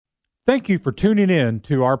Thank you for tuning in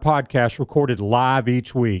to our podcast recorded live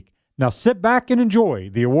each week. Now sit back and enjoy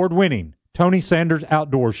the award-winning Tony Sanders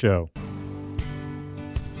Outdoor Show.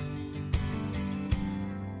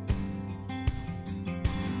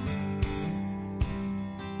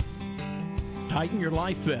 Tighten your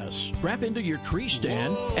life vests, strap into your tree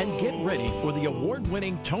stand, and get ready for the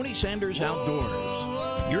award-winning Tony Sanders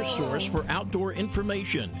Outdoors, your source for outdoor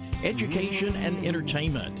information, education, and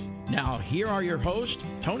entertainment. Now, here are your hosts,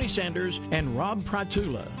 Tony Sanders and Rob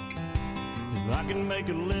Pratula.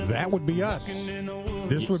 That would be us.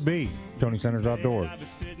 This would be Tony Sanders Outdoors.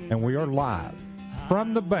 And we are live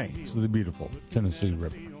from the banks of the beautiful Tennessee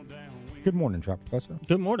River. Good morning, Trout Professor.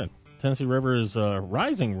 Good morning. Tennessee River is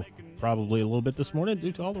rising probably a little bit this morning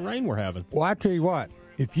due to all the rain we're having. Well, I tell you what,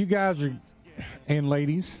 if you guys are, and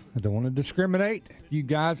ladies, I don't want to discriminate, if you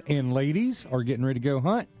guys and ladies are getting ready to go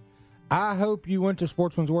hunt, I hope you went to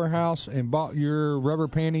Sportsman's Warehouse and bought your rubber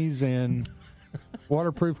panties and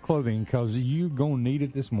waterproof clothing, because you're going to need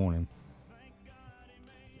it this morning.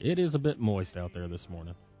 It is a bit moist out there this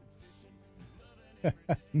morning.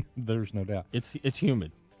 There's no doubt. It's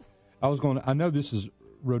humid. I know this is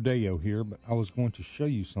rodeo here, but I was going to show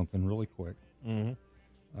you something really quick.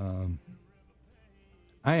 Mm-hmm.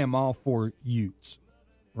 I am all for utes,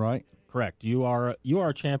 right? Correct. You are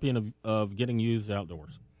a champion of getting youths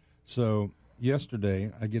outdoors. So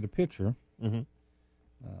yesterday I get a picture. Mm-hmm.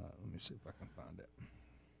 Let me see if I can find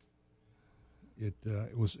it.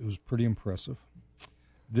 It was pretty impressive.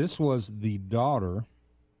 This was the daughter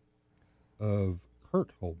of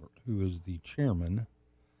Kurt Holbert, who is the chairman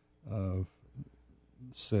of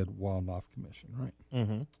said Wildlife Commission, right?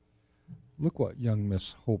 Mm-hmm. Look what young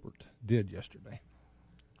Miss Holbert did yesterday.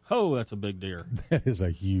 Oh, that's a big deer. That is a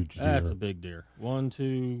huge deer. That's a big deer. 1,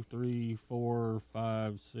 2, 3, 4,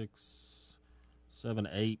 5, 6, 7,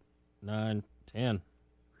 8, 9, 10.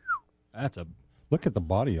 That's a... Look at the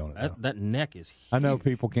body on it. That neck is huge. I know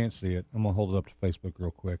people can't see it. I'm going to hold it up to Facebook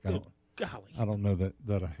real quick. Golly. I don't know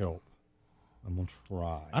that'll help. I'm going to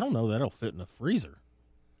try. I don't know that'll fit in the freezer.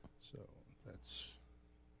 So that's...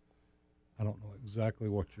 I don't know exactly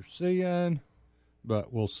what you're seeing,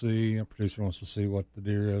 but we'll see. Our producer wants to see what the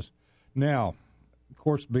deer is. Now, of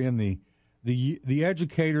course, being the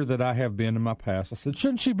educator that I have been in my past, I said,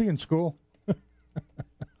 shouldn't she be in school?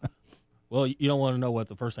 Well, you don't want to know what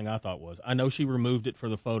the first thing I thought was. I know she removed it for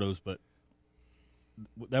the photos, but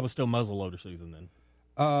that was still muzzleloader season then.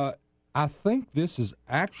 I think this is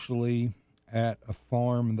actually at a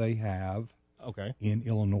farm they have in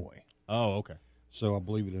Illinois. Oh, okay. So I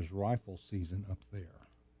believe it is rifle season up there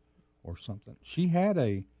or something. She had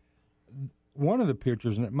one of the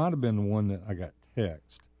pictures, and it might have been the one that I got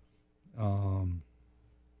text,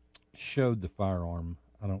 showed the firearm.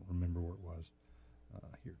 I don't remember where it was.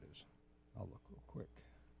 Here it is. I'll look real quick.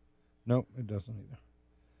 Nope, it doesn't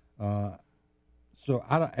either. So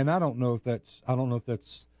I don't know if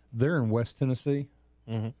that's they're in West Tennessee.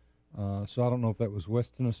 Mm-hmm. So I don't know if that was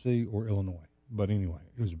West Tennessee or Illinois. But anyway,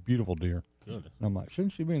 it was a beautiful deer. Good. And I'm like,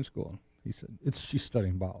 shouldn't she be in school? He said, she's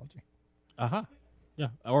studying biology. Uh-huh. Yeah,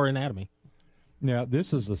 or anatomy. Now,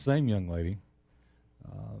 this is the same young lady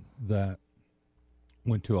that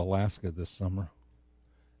went to Alaska this summer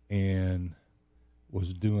and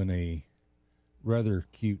was doing a rather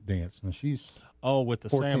cute dance. Now, she's with the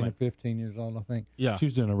 14 salmon. or 15 years old, I think. Yeah. She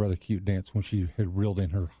was doing a rather cute dance when she had reeled in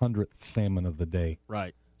her 100th salmon of the day.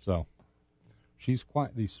 Right. So she's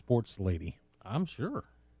quite the sports lady. I'm sure.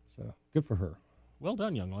 So good for her. Well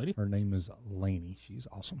done, young lady. Her name is Lainey. She's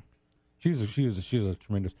awesome. She's a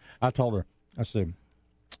tremendous. I told her, I said,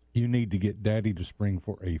 you need to get Daddy to spring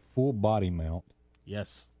for a full body mount.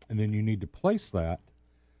 Yes. And then you need to place that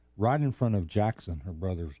right in front of Jackson, her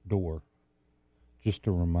brother's door, just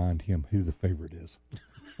to remind him who the favorite is.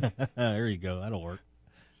 There you go. That'll work.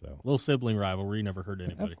 So little sibling rivalry. Never hurt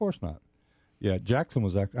anybody. Of course not. Yeah, Jackson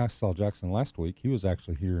was. I saw Jackson last week. He was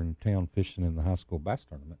actually here in town fishing in the high school bass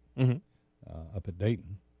tournament up at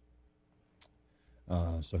Dayton.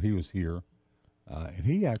 So he was here, and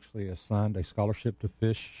he actually assigned a scholarship to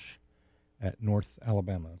fish at North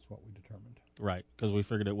Alabama. That's what we determined. Right, because we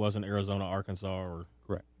figured it wasn't Arizona, Arkansas, or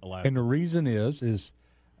correct Alaska. And the reason is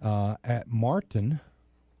at Martin,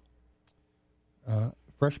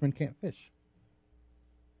 freshmen can't fish.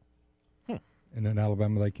 And in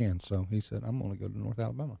Alabama they can. So he said, I'm going to go to North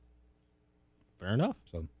Alabama. Fair enough.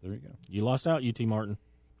 So there you go. You lost out, UT Martin.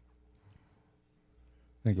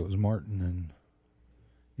 I think it was Martin, and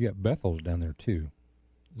you got Bethel's down there too.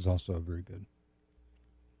 Is also a very good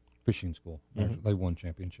fishing school. Mm-hmm. They won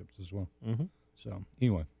championships as well. Mm-hmm. So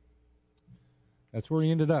anyway, that's where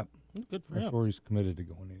he ended up. Good for him. That's where he's committed to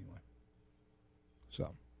going anyway.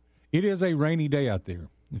 So It is a rainy day out there.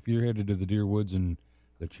 If you're headed to the deer woods in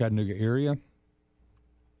the Chattanooga area,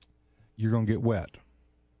 you're going to get wet.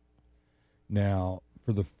 Now,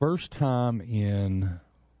 for the first time in,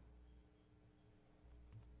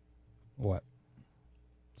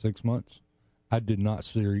 6 months, I did not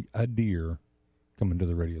see a deer coming to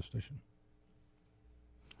the radio station.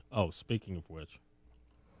 Oh, speaking of which,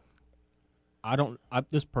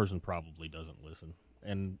 this person probably doesn't listen,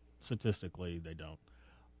 and statistically they don't.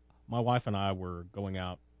 My wife and I were going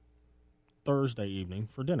out Thursday evening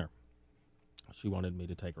for dinner. She wanted me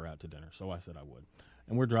to take her out to dinner, so I said I would.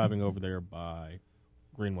 And we're driving over there by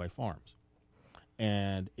Greenway Farms.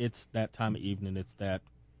 And it's that time of evening. It's that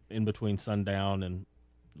in between sundown and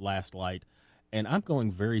last light. And I'm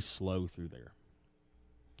going very slow through there.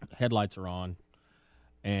 Headlights are on.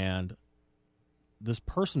 And this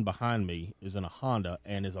person behind me is in a Honda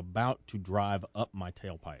and is about to drive up my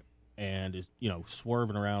tailpipe and is,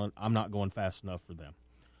 swerving around. I'm not going fast enough for them.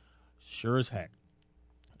 Sure as heck,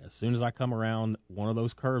 as soon as I come around one of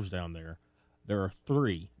those curves down there are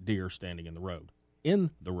 3 deer standing in the road,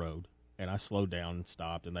 and I slowed down and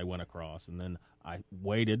stopped, and they went across, and then I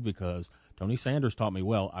waited because Tony Sanders taught me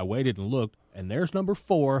well. I waited and looked, and there's number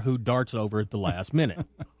 4 who darts over at the last minute.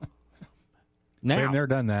 Now, Been there,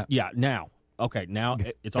 done that. Yeah, now. Okay, now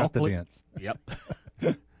it's got all the clear. dents. Yep.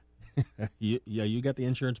 You got the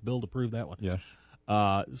insurance bill to prove that one. Yes.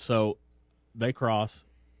 So they cross.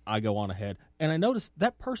 I go on ahead, and I noticed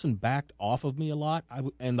that person backed off of me a lot.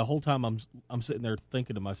 And the whole time I'm sitting there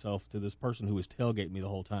thinking to myself, to this person who was tailgating me the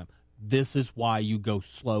whole time, this is why you go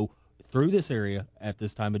slow through this area at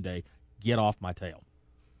this time of day. Get off my tail.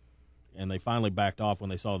 And they finally backed off when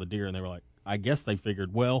they saw the deer, and they were like, I guess they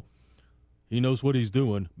figured, well, he knows what he's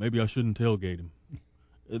doing. Maybe I shouldn't tailgate him.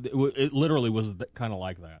 It literally was kind of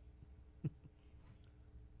like that.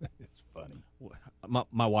 It's funny.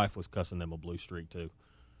 My wife was cussing them a blue streak, too.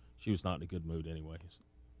 She was not in a good mood anyways.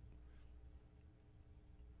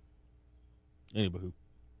 Anywho.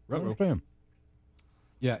 I understand.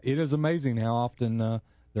 Yeah, it is amazing how often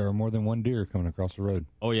there are more than one deer coming across the road.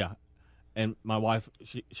 Oh, yeah. And my wife,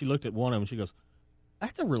 she looked at one of them, and she goes,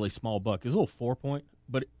 that's a really small buck. It's a little 4-point,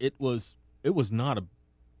 but it was not a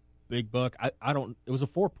big buck. It was a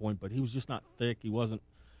 4-point, but he was just not thick. He wasn't.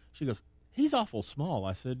 She goes, he's awful small.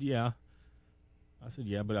 I said, yeah.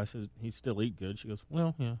 But I said, he still eat good. She goes,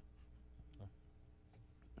 well, yeah.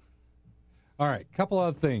 All right, couple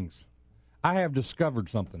other things. I have discovered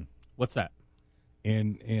something. What's that?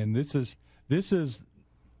 And this is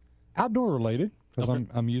outdoor related because Okay.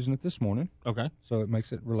 I'm using it this morning. Okay. So it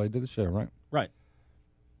makes it related to the show, right? Right.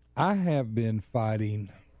 I have been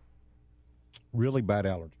fighting really bad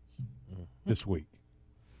allergies this week.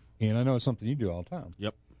 And I know it's something you do all the time.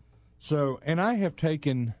 Yep. So, and I have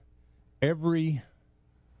taken every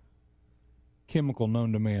chemical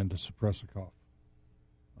known to man to suppress a cough.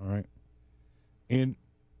 All right. And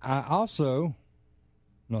I also,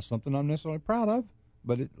 not something I'm necessarily proud of,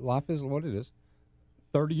 but life is what it is.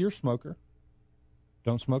 30-year smoker.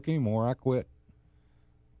 Don't smoke anymore. I quit,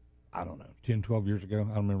 I don't know, 10, 12 years ago.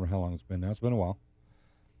 I don't remember how long it's been now. It's been a while.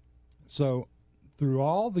 So through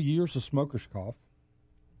all the years of smoker's cough,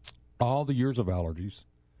 all the years of allergies,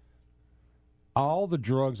 all the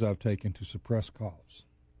drugs I've taken to suppress coughs,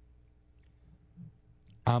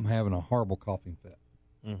 I'm having a horrible coughing fit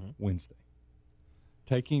Wednesday.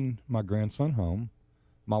 Taking my grandson home,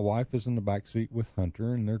 my wife is in the back seat with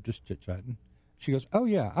Hunter, and they're just chit-chatting. She goes, oh,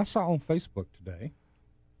 yeah, I saw on Facebook today.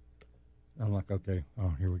 I'm like, okay,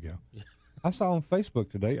 oh, here we go. I saw on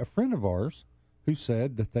Facebook today a friend of ours who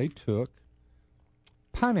said that they took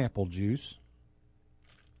pineapple juice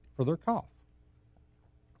for their cough.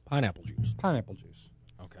 Pineapple juice. Pineapple juice.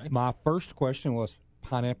 Okay. My first question was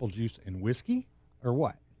pineapple juice and whiskey or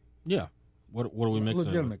what? Yeah. What are we mixing?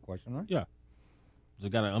 Legitimate question, right? Yeah. Has it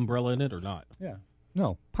got an umbrella in it or not? Yeah.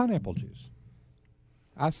 No, pineapple juice.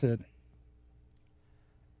 I said,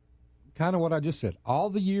 kind of what I just said. All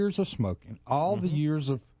the years of smoking, all the years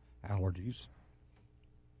of allergies,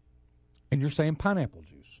 and you're saying pineapple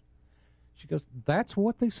juice. She goes, that's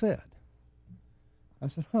what they said. I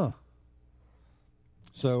said, huh.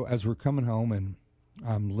 So as we're coming home, and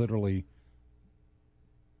I'm literally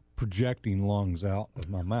projecting lungs out of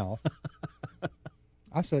my mouth,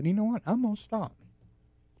 I said, you know what? I'm going to stop.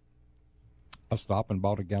 I stopped and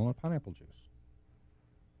bought a gallon of pineapple juice.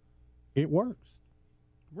 It works.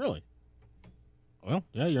 Really? Well,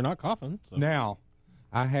 yeah, you're not coughing. So. Now,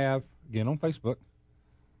 I have, again on Facebook,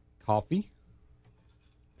 coffee,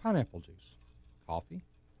 pineapple juice. Coffee,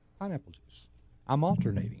 pineapple juice. I'm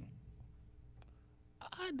alternating.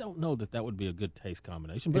 I don't know that would be a good taste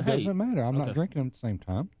combination, but It doesn't matter. I'm not drinking them at the same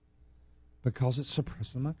time. because it's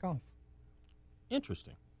suppressing my cough.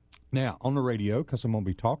 Interesting. Now, on the radio, because I'm going to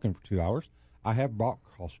be talking for 2 hours, I have bought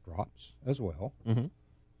cough drops as well. Mm-hmm.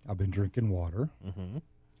 I've been drinking water. Mm-hmm.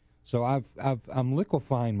 So I'm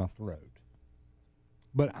liquefying my throat.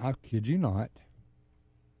 But I kid you not,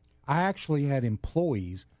 I actually had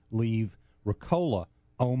employees leave Ricola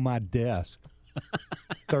on my desk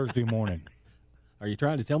Thursday morning. Are you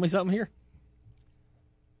trying to tell me something here?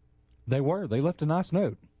 They were. They left a nice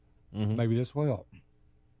note. Mm-hmm. Maybe this will help.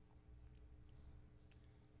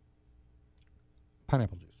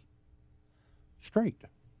 Pineapple juice. Straight.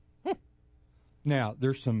 Now,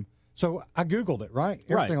 there's some... So I Googled it, right?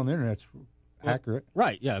 Everything on the Internet's accurate.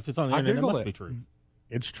 Right, yeah. If it's on the Internet, it must it. be true.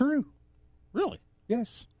 It's true. Really?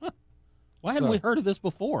 Yes. Huh. Why hadn't we heard of this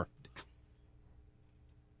before?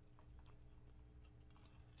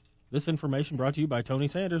 This information brought to you by Tony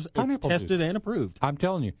Sanders. It's tested and approved. I'm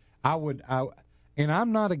telling you, and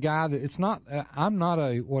I'm not a guy that, it's not, I'm not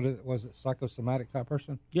a, was it psychosomatic type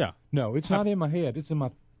person? Yeah. No, it's not in my head. It's in my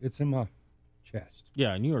chest.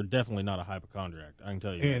 Yeah, and you are definitely not a hypochondriac. I can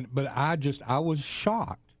tell you. But I was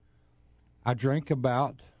shocked. I drank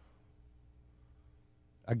about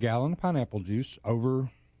a gallon of pineapple juice over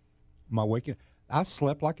my waking. I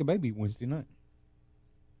slept like a baby Wednesday night.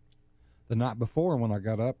 The night before, when I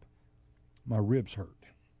got up, my ribs hurt.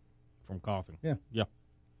 From coughing. Yeah. Yeah.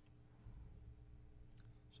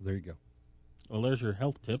 So there you go. Well, there's your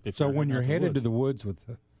health tip. So when you're headed to the woods with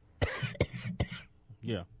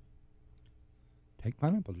yeah, take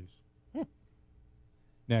pineapple juice.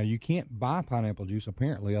 Now, you can't buy pineapple juice,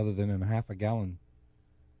 apparently, other than in half a gallon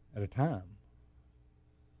at a time.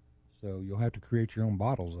 So you'll have to create your own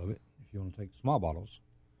bottles of it if you want to take small bottles,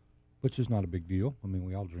 which is not a big deal. I mean,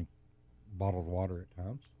 we all drink bottled water at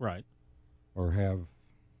times. Right. Or have,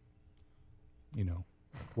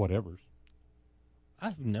 whatevers.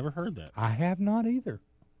 I've never heard that. I have not either.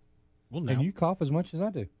 Well, now. And you cough as much as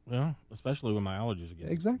I do. Yeah, especially when my allergies are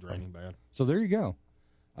getting draining bad. So there you go.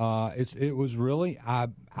 It was really, I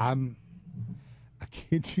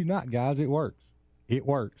kid you not, guys, it works. It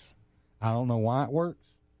works. I don't know why it works.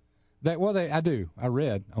 I do. I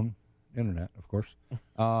read on internet, of course.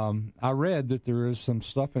 I read that there is some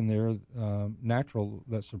stuff in there, natural,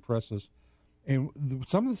 that suppresses. And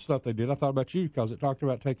some of the stuff they did, I thought about you because it talked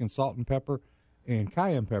about taking salt and pepper and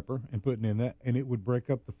cayenne pepper and putting in that, and it would break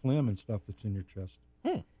up the phlegm and stuff that's in your chest.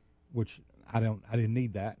 Which I didn't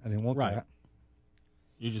need that. I didn't want that.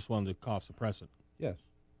 You just wanted to cough suppressant. Yes.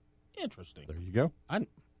 Interesting. There you go. In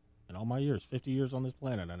all my years, 50 years on this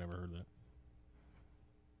planet, I never heard that.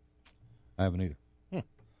 I haven't either. So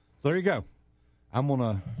there you go. I'm going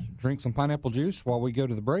to drink some pineapple juice while we go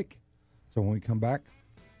to the break. So when we come back,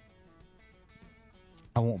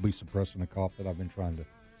 I won't be suppressing the cough that I've been trying to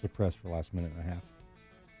suppress for the last minute and a half.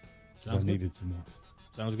 So I needed some more.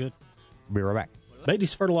 Sounds good. Be right back.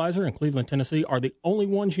 Beatty's Fertilizer in Cleveland, Tennessee are the only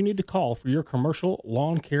ones you need to call for your commercial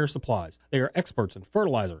lawn care supplies. They are experts in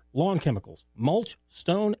fertilizer, lawn chemicals, mulch,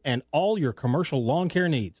 stone, and all your commercial lawn care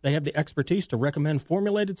needs. They have the expertise to recommend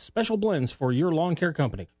formulated special blends for your lawn care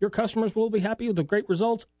company. Your customers will be happy with the great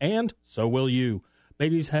results, and so will you.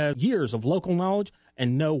 Beatty's have years of local knowledge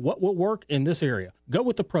and know what will work in this area. Go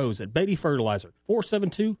with the pros at Beatty Fertilizer,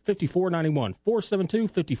 472-5491,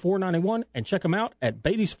 472-5491, and check them out at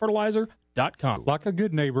Beatty'sFertilizer.com. Like a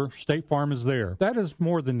good neighbor, State Farm is there. That is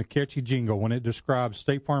more than the catchy jingle when it describes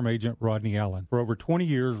State Farm agent Rodney Allen. For over 20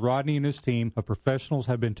 years, Rodney and his team of professionals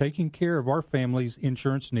have been taking care of our family's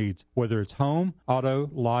insurance needs, whether it's home, auto,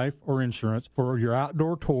 life, or insurance, for your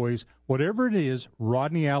outdoor toys. Whatever it is,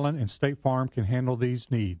 Rodney Allen and State Farm can handle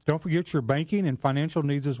these needs. Don't forget your banking and financial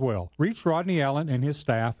needs as well. Reach Rodney Allen and his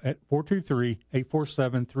staff at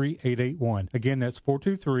 423-847-3881. Again, that's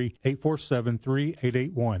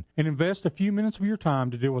 423-847-3881. And invest a few minutes of your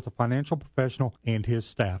time to deal with a financial professional and his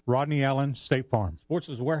staff. Rodney Allen, State Farm.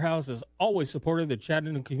 Sportsman's Warehouse has always supported the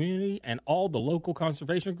Chattanooga community and all the local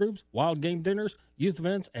conservation groups, wild game dinners, youth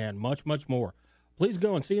events, and much, much more. Please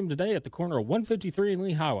go and see them today at the corner of 153 and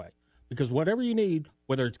Lee Highway. Because whatever you need,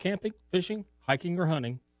 whether it's camping, fishing, hiking, or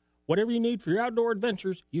hunting, whatever you need for your outdoor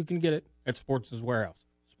adventures, you can get it at Sportsman's Warehouse.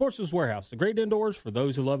 Sportsman's Warehouse, the great indoors for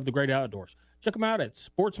those who love the great outdoors. Check them out at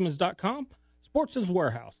sportsmans.com. Sportsman's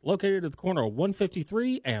Warehouse, located at the corner of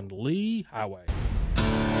 153 and Lee Highway.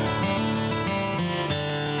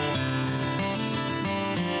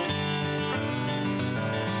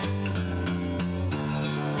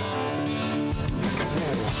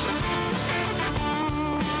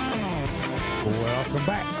 Welcome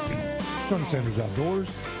back. Tony Sanders Outdoors.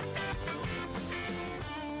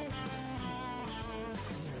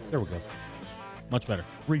 There we go. Much better.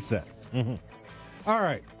 Reset. Mm-hmm. All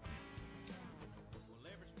right.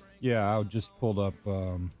 Yeah, I just pulled up.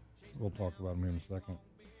 We'll talk about them here in a second.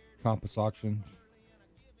 Compass auction,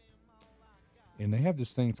 and they have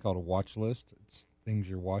this thing. It's called a watch list. It's things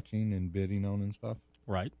you're watching and bidding on and stuff.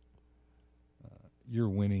 Right. Your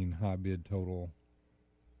winning high bid total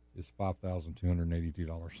is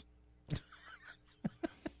 $5,282.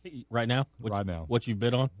 Right now? Right now. What you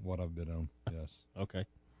bid on? What I've bid on, yes. Okay.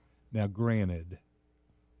 Now, granted,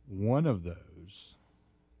 one of those,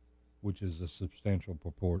 which is a substantial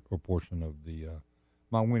proportion of the,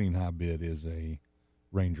 my winning high bid is a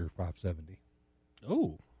Ranger 570.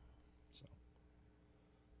 Oh. So,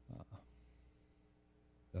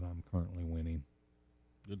 that I'm currently winning.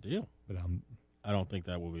 Good deal. But I don't think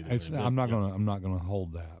that will be the winning bid. I'm not gonna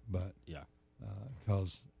hold that, but yeah,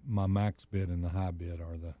 because my max bid and the high bid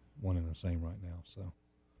are the one and the same right now. So,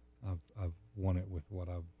 I've won it with what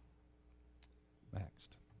I've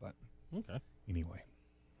maxed. But okay. Anyway,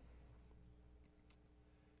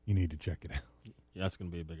 you need to check it out. Yeah, that's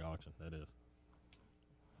going to be a big auction. That is.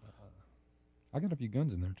 I got a few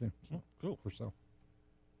guns in there too. So oh, cool. For sale.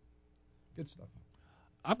 Good stuff.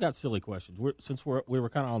 I've got silly questions. Since we were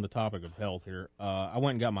kind of on the topic of health here, I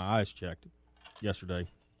went and got my eyes checked yesterday.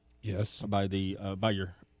 Yes. By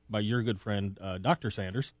your good friend Dr.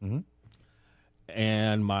 Sanders. Mm-hmm.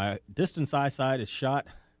 And my distance eyesight is shot.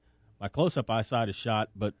 My close-up eyesight is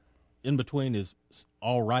shot, but in between is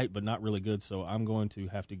all right, but not really good. So I'm going to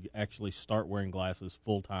have to actually start wearing glasses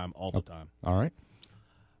full time, all the time. All right.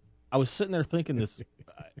 I was sitting there thinking this,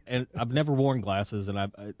 and I've never worn glasses, and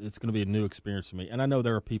it's going to be a new experience for me. And I know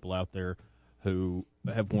there are people out there who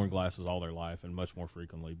have worn glasses all their life and much more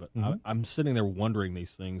frequently, but I'm sitting there wondering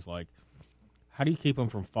these things like, how do you keep them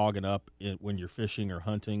from fogging up when you're fishing or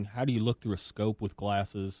hunting? How do you look through a scope with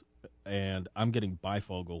glasses? And I'm getting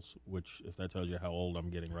bifocals, which, if that tells you how old I'm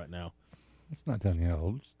getting right now. It's not telling you how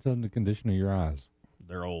old. It's telling the condition of your eyes.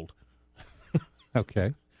 They're old.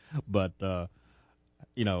 Okay. But, I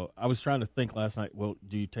was trying to think last night, well,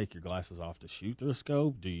 do you take your glasses off to shoot through a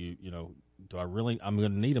scope? I'm going to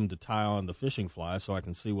need them to tie on the fishing fly so I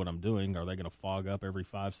can see what I'm doing. Are they going to fog up every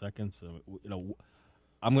 5 seconds?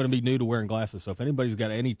 I'm going to be new to wearing glasses, so if anybody's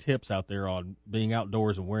got any tips out there on being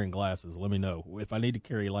outdoors and wearing glasses, let me know. If I need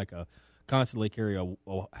to constantly carry a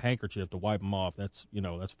handkerchief to wipe them off, that's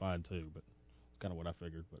fine too. But it's kind of what I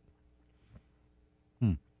figured. But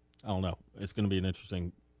I don't know. It's going to be an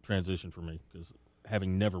interesting transition for me because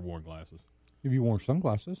having never worn glasses. Have you worn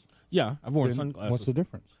sunglasses? Yeah, I've worn sunglasses. What's the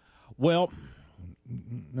difference? Well,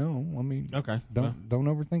 no, I mean, okay. Don't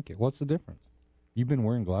overthink it. What's the difference? You've been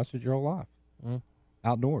wearing glasses your whole life.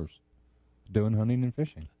 Outdoors, doing hunting and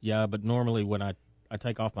fishing. Yeah, but normally when I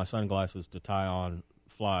take off my sunglasses to tie on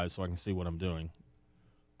flies so I can see what I'm doing.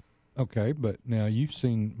 Okay, but now you've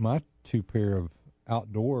seen my 2 pair of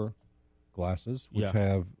outdoor glasses, which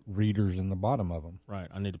have readers in the bottom of them. Right,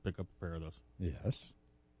 I need to pick up a pair of those. Yes.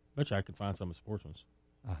 Bet you I could find some at Sportsman's.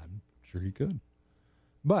 I'm sure you could.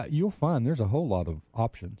 But you'll find there's a whole lot of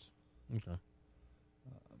options. Okay.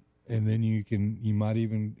 And then you might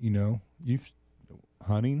even,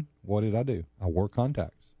 hunting, what did I do? I wore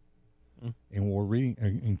contacts and wore reading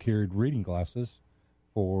and carried reading glasses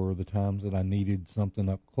for the times that I needed something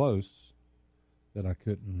up close that I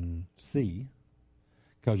couldn't see.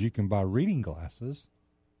 Because you can buy reading glasses.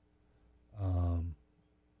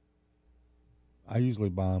 I usually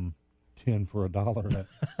buy them 10 for $1.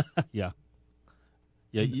 Yeah.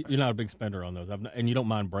 Yeah, you're not a big spender on those, and you don't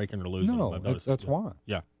mind breaking or losing. No, them. that's why.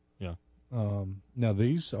 Yeah. Now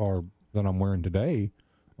these are that I'm wearing today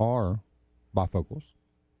are bifocals,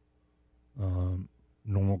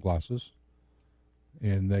 normal glasses,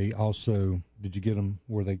 and they also. Did you get them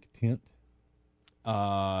where they tint?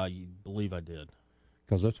 I believe I did.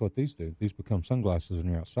 Because that's what these do. These become sunglasses when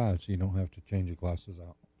you're outside, so you don't have to change your glasses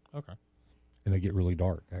out. Okay. And they get really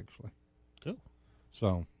dark, actually. Cool.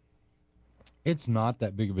 So it's not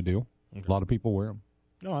that big of a deal. Okay. A lot of people wear them.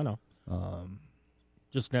 No, I know.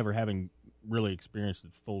 Just never having really experienced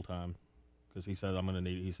it full time, because he said I'm going to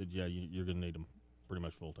need. He said, "Yeah, you're going to need them pretty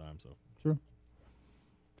much full time." So sure.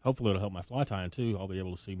 Hopefully, it'll help my fly tying too. I'll be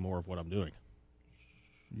able to see more of what I'm doing.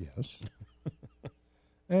 Yes.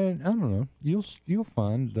 And I don't know. You'll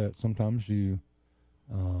find that sometimes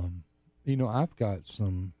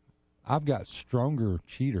I've got stronger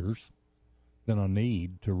cheaters than I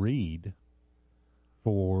need to read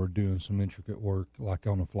for doing some intricate work, like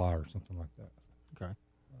on a fly or something like that. Okay.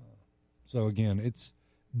 So again,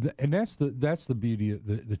 that's the beauty of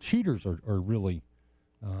the cheaters are really.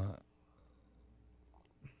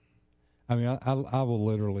 I mean, I will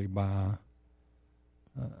literally buy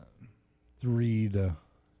 3 to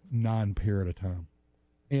 9 pair at a time,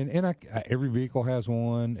 And every vehicle has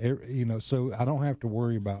one, so I don't have to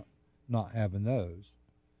worry about not having those.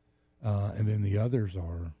 And then the others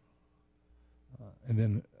are, and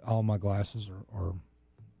then all my glasses are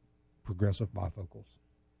progressive bifocals.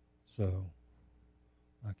 So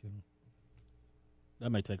I can. That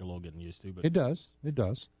may take a little getting used to, but It does.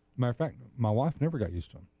 Matter of fact, my wife never got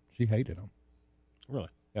used to them. She hated them. Really?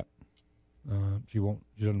 Yep. She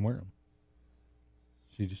doesn't wear them.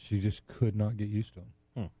 She just could not get used to them.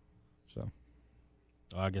 So,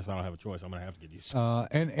 I guess I don't have a choice. I'm going to have to get used to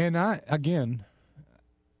it. And I, again,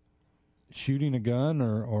 shooting a gun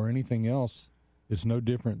or anything else is no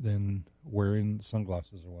different than wearing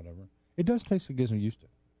sunglasses or whatever. It does take some getting used to.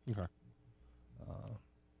 Okay.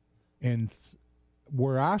 And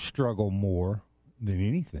where I struggle more than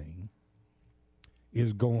anything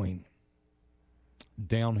is going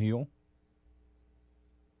downhill.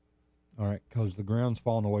 All right, because the ground's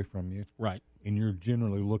falling away from you. Right. And you're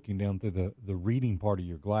generally looking down through the reading part of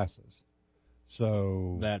your glasses.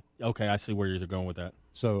 So okay, I see where you're going with that.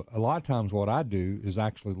 So a lot of times what I do is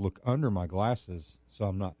actually look under my glasses so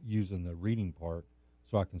I'm not using the reading part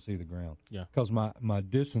so I can see the ground. Yeah. Because my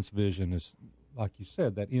distance vision is, like you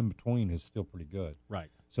said, that in-between is still pretty good.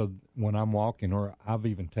 Right. So when I'm walking, or I've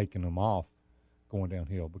even taken them off going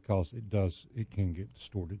downhill because it can get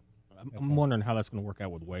distorted. I'm wondering how that's going to work out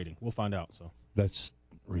with weighting. We'll find out. So that's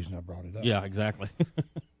the reason I brought it up. Yeah, exactly.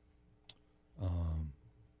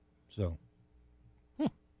 So.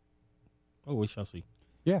 Oh, we shall see.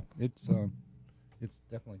 Yeah, it's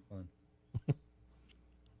definitely fun.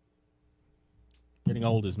 Getting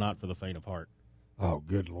old is not for the faint of heart. Oh,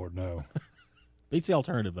 good Lord, no. Beats the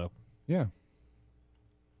alternative, though. Yeah.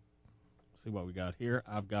 Let's see what we got here.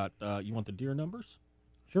 I've got, you want the deer numbers?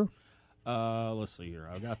 Sure. Let's see here.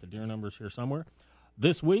 I've got the deer numbers here somewhere.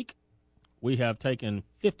 This week, we have taken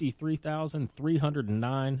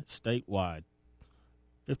 53,309 statewide.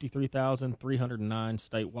 53,309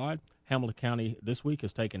 statewide. Hamilton County this week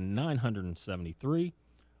has taken 973.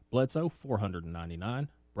 Bledsoe, 499.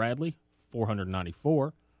 Bradley,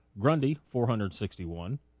 494. Grundy,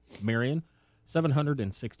 461. Marion,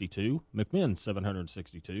 762. McMinn,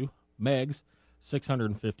 762. Meigs,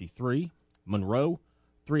 653. Monroe,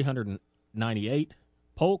 398.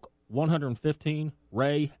 Polk, 115.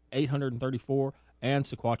 Ray, 834. And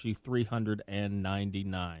Sequatchie,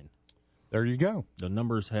 399. There you go. The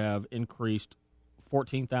numbers have increased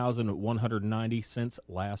 14,190 since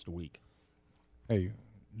last week. Hey,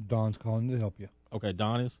 Don's calling to help you. Okay,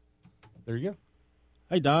 Don is? There you go.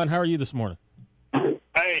 Hey, Don, how are you this morning?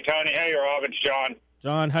 Hey, Tony. Hey, Rob. It's John.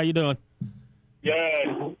 John, how you doing?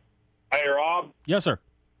 Good. Hey, Rob. Yes, sir.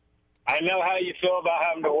 I know how you feel about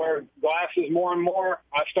having to wear glasses more and more.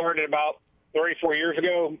 I started about 3-4 years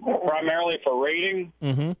ago, primarily for reading.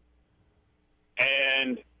 Mm-hmm.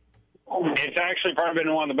 And it's actually probably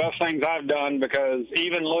been one of the best things I've done because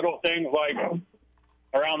even little things like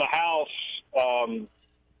around the house,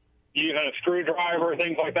 using a screwdriver,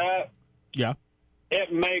 things like that. Yeah.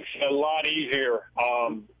 It makes it a lot easier.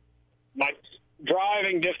 My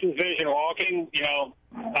driving, distance vision, walking,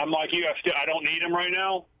 I'm like you. I don't need them right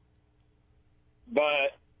now.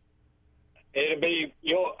 But I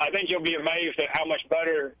think you'll be amazed at how much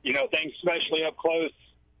better, things, especially up close,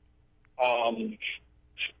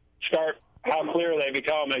 how clear they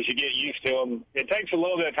become as you get used to them. It takes a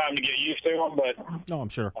little bit of time to get used to them, but no, I'm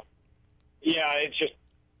sure. Yeah,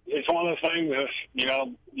 it's one of those things. You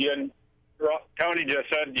and Tony just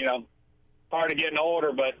said, part of getting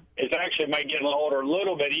older, but it's actually made getting older a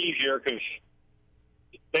little bit easier because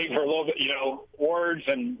things are a little bit, words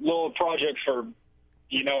and little projects are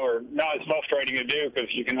not as frustrating to do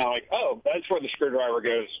because you can that's where the screwdriver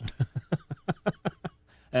goes.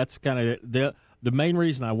 That's kind of the main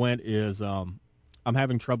reason I went is I'm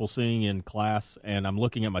having trouble seeing in class, and I'm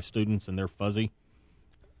looking at my students, and they're fuzzy.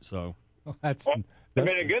 So that's been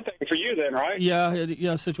a good thing for you then, right?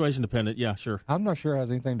 Yeah, situation dependent. Yeah, sure. I'm not sure it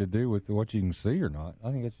has anything to do with what you can see or not.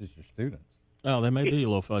 I think it's just your students. Oh, they may be a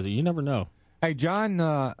little fuzzy. You never know. Hey, John,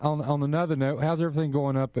 on another note, how's everything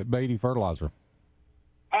going up at Beatty Fertilizer?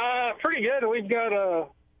 Pretty good. We've got a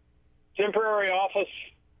temporary office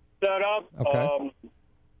set up. Okay.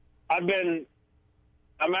 I'm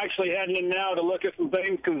actually heading in now to look at some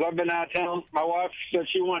things because I've been out of town. My wife said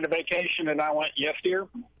she wanted a vacation, and I went yesterday.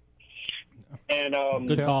 And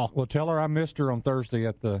good call. Well, tell her I missed her on Thursday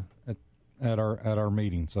at our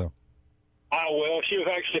meeting. So I will. She was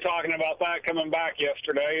actually talking about that coming back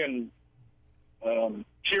yesterday, and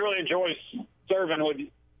she really enjoys serving with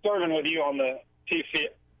you on the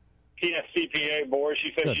TSCPA board.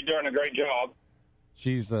 She said she's doing a great job.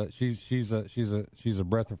 She's a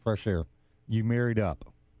breath of fresh air. You married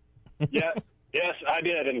up. Yeah, yes, I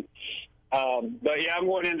did. And but yeah, I'm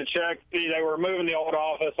going in to check. See, they were moving the old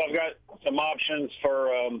office. I've got some options for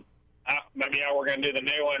maybe how we're going to do the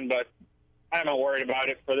new one, but I haven't worried about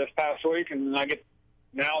it for this past week. And now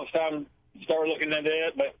it's time to start looking into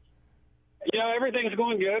it. But everything's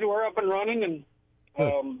going good. We're up and running, and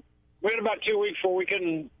we had about 2 weeks where we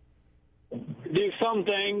couldn't do some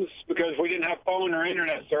things because we didn't have phone or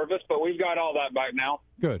internet service, but we've got all that back now.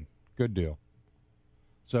 Good deal.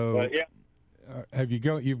 So, yeah.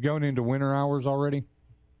 You've gone into winter hours already?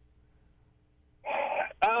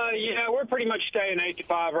 Yeah, we're pretty much staying 8 to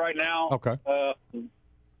 5 right now. Okay. As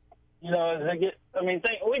they get,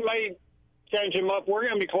 we may change them up. We're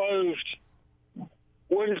going to be closed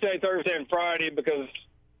Wednesday, Thursday, and Friday because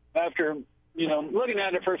after, looking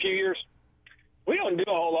at it for a few years, we don't do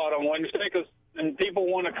a whole lot on Wednesday and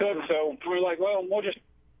people want to cook, so we're like, well, we'll just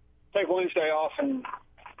take Wednesday off and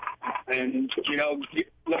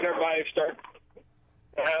let everybody start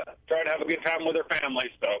try to have a good time with their families.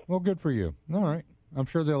 So. Well, good for you. All right. I'm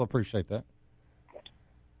sure they'll appreciate that.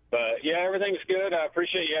 But yeah, everything's good. I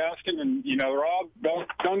appreciate you asking. And Rob,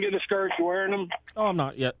 don't get discouraged wearing them. Oh, I'm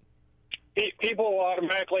not yet. People will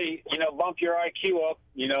automatically, bump your IQ up,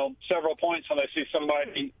 several points when they see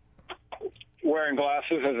somebody wearing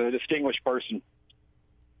glasses as a distinguished person.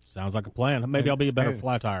 Sounds like a plan. Maybe I'll be a better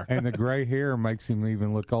fly tire. And the gray hair makes him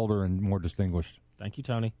even look older and more distinguished. Thank you,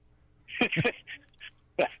 Tony.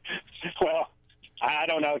 Well, I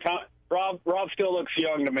don't know. Rob still looks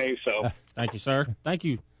young to me, so. Thank you, sir. Thank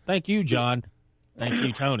you, John. Thank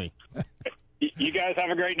you, Tony. You guys have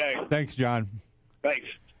a great day. Thanks, John. Thanks.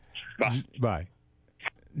 Bye. Bye.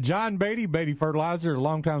 John Beatty Fertilizer, a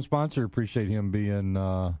longtime sponsor. Appreciate him being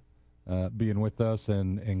with us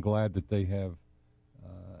and glad that they have.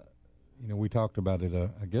 We talked about it,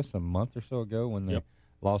 I guess, a month or so ago when they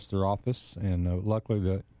lost their office, and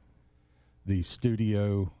luckily the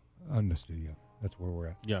studio, that's where we're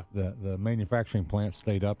at. Yeah. The manufacturing plant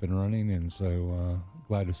stayed up and running, and so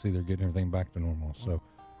glad to see they're getting everything back to normal. So,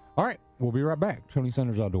 all right, we'll be right back. Tony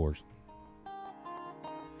Sanders Outdoors.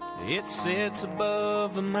 It sits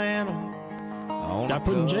above the mantle. Got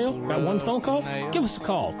put in jail? Got one phone call? Give us a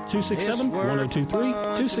call.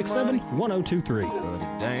 267-1023, 267-1023. But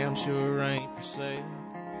it damn sure ain't for sale.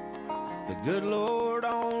 The good Lord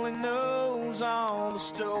only knows all the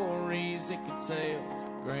stories it could tell.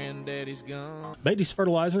 Granddaddy's gone. Beatty's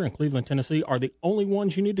Fertilizer in Cleveland, Tennessee are the only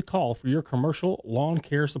ones you need to call for your commercial lawn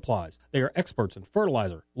care supplies. They are experts in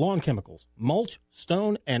fertilizer, lawn chemicals, mulch,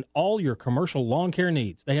 stone, and all your commercial lawn care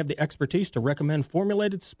needs. They have the expertise to recommend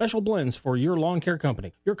formulated special blends for your lawn care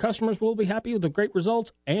company. Your customers will be happy with the great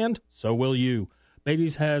results, and so will you.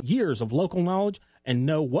 Beatty's has years of local knowledge and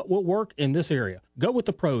know what will work in this area. Go with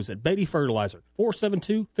the pros at Beatty Fertilizer,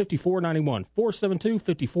 472-5491,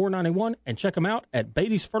 472-5491, and check them out at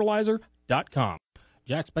Beatty'sFertilizer.com.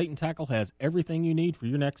 Jack's Bait and Tackle has everything you need for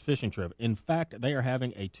your next fishing trip. In fact, they are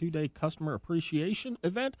having a 2-day customer appreciation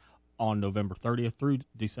event on November 30th through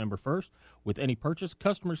December 1st. With any purchase,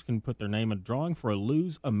 customers can put their name in a drawing for a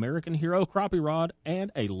Lew's American Hero crappie rod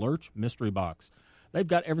and a Lurch mystery box. They've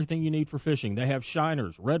got everything you need for fishing. They have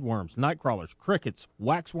shiners, redworms, night crawlers, crickets,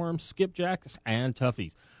 waxworms, skipjacks, and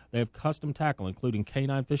toughies. They have custom tackle, including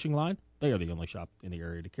canine fishing line. They are the only shop in the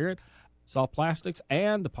area to carry it. Soft plastics,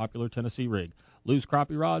 and the popular Tennessee rig. Lew's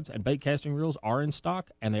crappie rods and bait casting reels are in stock,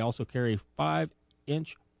 and they also carry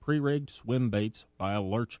 5-inch pre-rigged swim baits by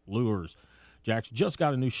Lurch Lures. Jack's just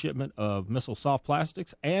got a new shipment of Missile soft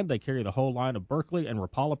plastics, and they carry the whole line of Berkeley and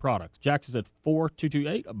Rapala products. Jack's is at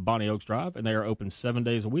 4228 Bonnie Oaks Drive, and they are open 7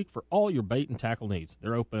 days a week for all your bait and tackle needs.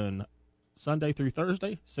 They're open Sunday through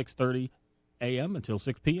Thursday, 6:30 a.m. until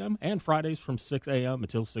 6 p.m., and Fridays from 6 a.m.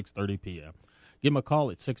 until 6:30 p.m. Give them a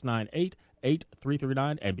call at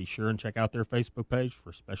 698-8339, and be sure and check out their Facebook page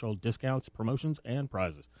for special discounts, promotions, and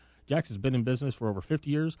prizes. Jack's has been in business for over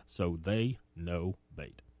 50 years, so they know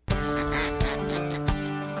bait.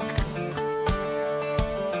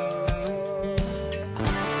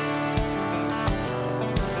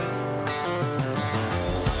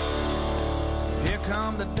 Here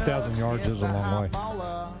come the 1,000 yards is a long way.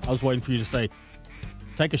 I was waiting for you to say,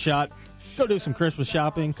 take a shot, go do some Christmas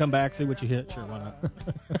shopping, come back, see what you hit. Sure, why not?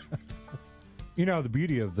 The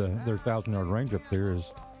beauty of their 1,000-yard range up there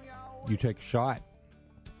is you take a shot,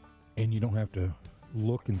 and you don't have to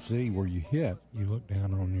look and see where you hit. You look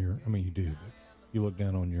down on you do, but you look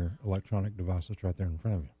down on your electronic device that's right there in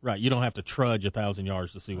front of you. Right, you don't have to trudge 1,000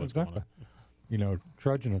 yards to see what's going on.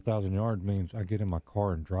 Trudging 1,000 yards means I get in my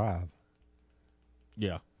car and drive.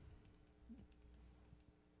 Yeah.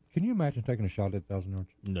 Can you imagine taking a shot at 1,000 yards?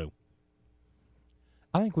 No.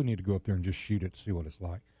 I think we need to go up there and just shoot it to see what it's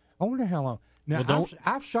like. I wonder how long. Now, Well,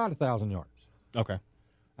 I've shot 1,000 yards. Okay.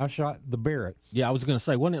 I shot the Barretts. Yeah, I was going to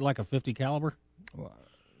say, wasn't it like a 50 caliber?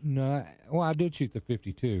 No, well, I did shoot the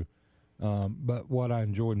 52, but what I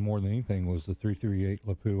enjoyed more than anything was the 338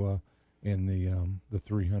 Lapua and the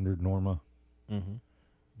 300 Norma. Mm-hmm.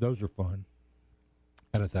 Those are fun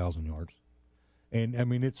at 1,000 yards, and I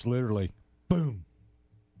mean it's literally boom,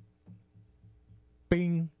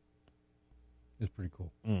 bing. It's pretty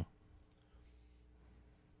cool. Mm.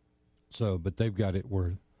 So, but they've got it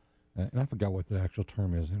where, and I forgot what the actual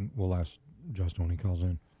term is, and we'll ask Justin when he calls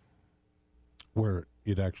in, where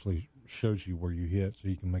it actually shows you where you hit, so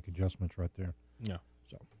you can make adjustments right there. Yeah.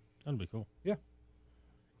 So That'd be cool. Yeah,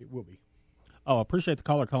 it will be. Oh, I appreciate the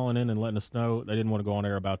caller calling in and letting us know. They didn't want to go on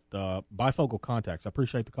air about bifocal contacts. I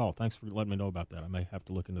appreciate the call. Thanks for letting me know about that. I may have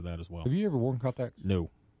to look into that as well. Have you ever worn contacts? No.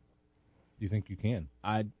 Do you think you can?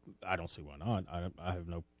 I don't see why not. I have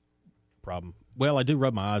no problem. Well, I do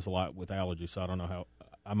rub my eyes a lot with allergies, so I don't know how.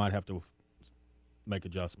 I might have to make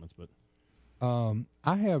adjustments, but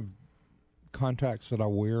I have contacts that I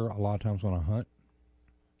wear a lot of times when I hunt,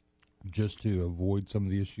 just to avoid some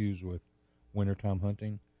of the issues with wintertime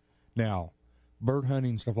hunting. Now, bird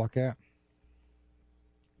hunting and stuff like that,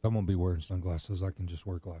 if I'm going to be wearing sunglasses, I can just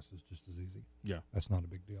wear glasses just as easy. Yeah. That's not a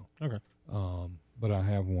big deal. Okay. But I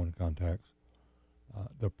have worn contacts.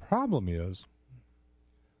 The problem is,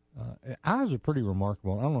 eyes are pretty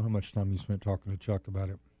remarkable. I don't know how much time you spent talking to Chuck about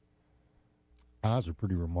it. Eyes are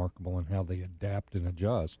pretty remarkable in how they adapt and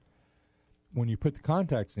adjust. When you put the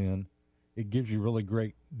contacts in, it gives you really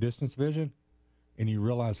great distance vision, and you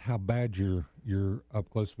realize how bad your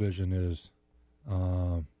up-close vision is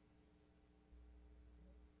when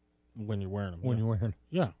you're wearing them. when you're wearing.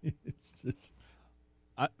 Yeah. It's just.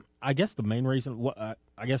 I guess the main reason, like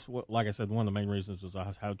I said, one of the main reasons is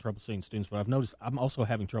I have trouble seeing students, but I've noticed I'm also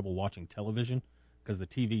having trouble watching television because the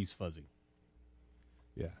TV's fuzzy.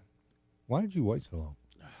 Yeah. Why did you wait so long?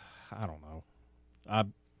 I don't know.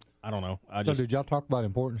 I don't know. So did y'all talk about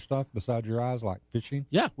important stuff besides your eyes, like fishing?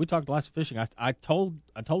 Yeah, we talked lots of fishing. I told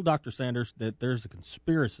Dr. Sanders that there's a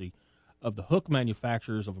conspiracy of the hook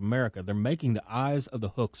manufacturers of America. They're making the eyes of the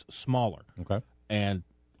hooks smaller. Okay. And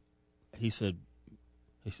he said,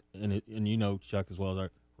 and you know Chuck as well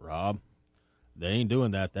as Rob, they ain't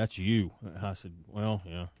doing that. That's you. And I said, well,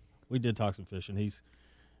 yeah, we did talk some fishing. He's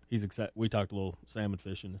excited. We talked a little salmon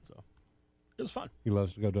fishing, so it was fun. He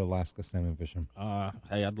loves to go to Alaska salmon fishing.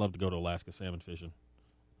 Hey, I'd love to go to Alaska salmon fishing.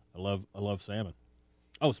 I love salmon.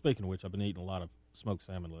 Oh, speaking of which, I've been eating a lot of smoked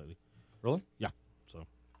salmon lately. Really? Yeah. So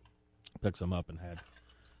picked some up and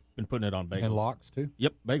been putting it on bagels. And lox too?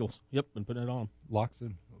 Yep, bagels. Yep, been putting it on. Lox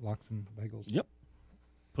and bagels? Yep.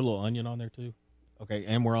 Put a little onion on there too. Okay,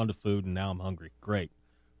 and we're on to food, and now I'm hungry. Great.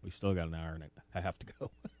 We still got an hour and a half to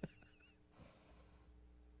go.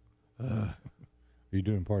 Are you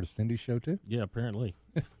doing part of Cindy's show too? Yeah, apparently.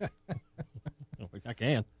 I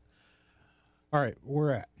can. All right, where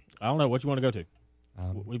we're at? I don't know. What you want to go to?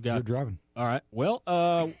 We've got. You're driving. All right.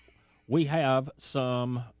 Well, we have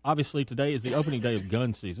some. Obviously, today is the opening day of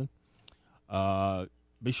gun season.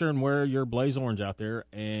 Be sure and wear your blaze orange out there.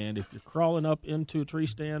 And if you're crawling up into a tree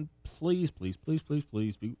stand, please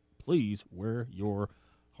wear your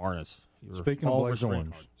harness. Speaking of blaze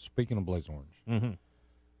orange. Mm-hmm.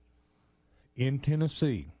 In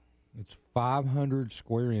Tennessee, it's 500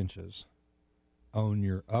 square inches on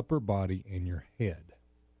your upper body and your head.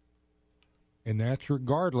 And that's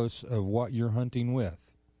regardless of what you're hunting with.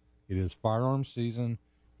 It is firearm season.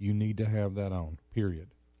 You need to have that on, period.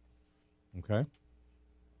 Okay?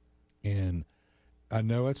 And I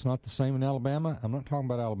know it's not the same in Alabama. I'm not talking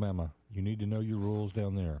about Alabama. You need to know your rules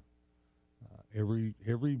down there.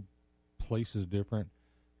 Every place is different.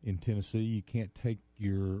 In Tennessee, you can't take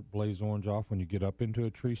your blaze orange off when you get up into a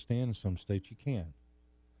tree stand. In some states, you can.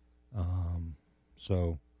 And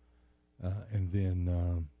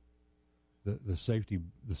then the safety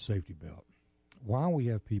belt. Why we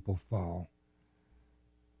have people fall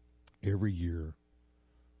every year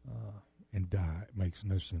and die, it makes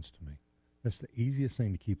no sense to me. That's the easiest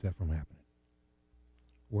thing to keep that from happening.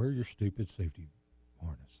 Wear your stupid safety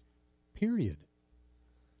harness. Period.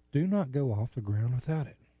 Do not go off the ground without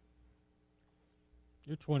it.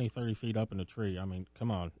 You're 20, 30 feet up in a tree. I mean, come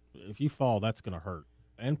on. If you fall, that's going to hurt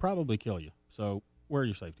and probably kill you. So wear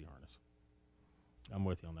your safety harness. I'm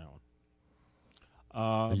with you on that one.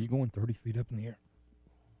 Are you going 30 feet up in the air?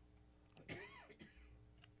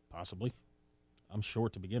 Possibly. I'm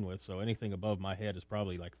short to begin with, so anything above my head is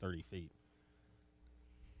probably like 30 feet.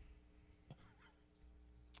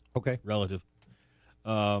 Okay. Relative.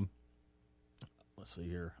 Let's see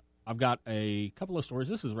here. I've got a couple of stories.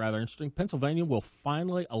 This is rather interesting. Pennsylvania will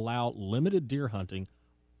finally allow limited deer hunting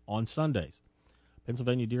on Sundays.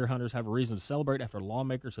 Pennsylvania deer hunters have a reason to celebrate after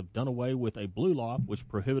lawmakers have done away with a blue law which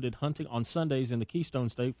prohibited hunting on Sundays in the Keystone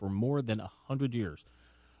State for more than 100 years.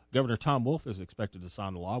 Governor Tom Wolf is expected to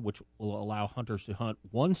sign the law, which will allow hunters to hunt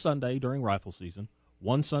one Sunday during rifle season,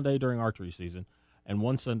 one Sunday during archery season, and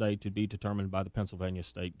one Sunday to be determined by the Pennsylvania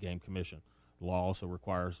State Game Commission. The law also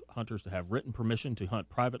requires hunters to have written permission to hunt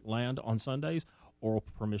private land on Sundays. Oral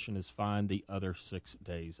permission is fine the other 6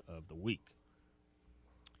 days of the week.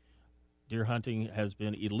 Deer hunting has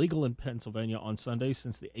been illegal in Pennsylvania on Sundays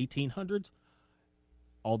since the 1800s,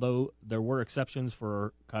 although there were exceptions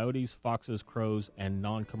for coyotes, foxes, crows, and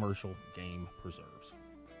non-commercial game preserves.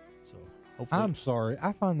 So hopefully, I'm sorry.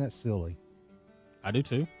 I find that silly. I do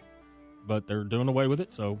too, but they're doing away with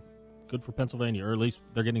it, so good for Pennsylvania, or at least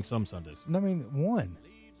they're getting some Sundays. I mean, one.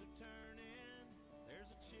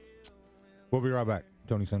 We'll be right back.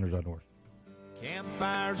 Tony Sanders Outdoors.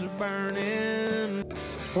 Campfires are burning.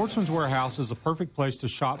 Sportsman's Warehouse is a perfect place to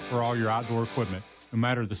shop for all your outdoor equipment. No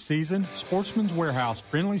matter the season, Sportsman's Warehouse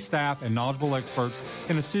friendly staff and knowledgeable experts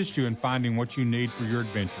can assist you in finding what you need for your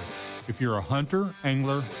adventure. If you're a hunter,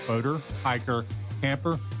 angler, boater, hiker,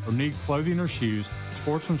 camper, or need clothing or shoes,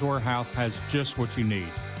 Sportsman's Warehouse has just what you need.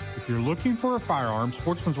 If you're looking for a firearm,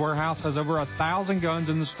 Sportsman's Warehouse has over 1,000 guns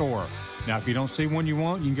in the store. Now, if you don't see one you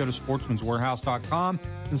want, you can go to sportsmanswarehouse.com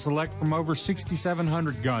and select from over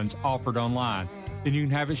 6,700 guns offered online. Then you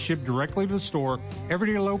can have it shipped directly to the store,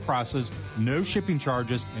 everyday low prices, no shipping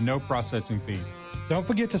charges, and no processing fees. Don't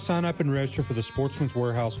forget to sign up and register for the Sportsman's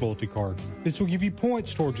Warehouse loyalty card. This will give you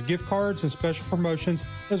points towards gift cards and special promotions,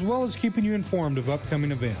 as well as keeping you informed of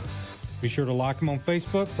upcoming events. Be sure to like them on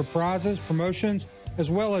Facebook for prizes, promotions, as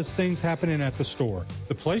well as things happening at the store.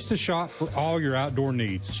 The place to shop for all your outdoor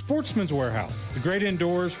needs. Sportsman's Warehouse, the great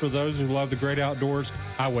indoors for those who love the great outdoors.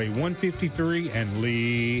 Highway 153 and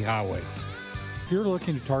Lee Highway. If you're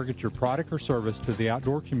looking to target your product or service to the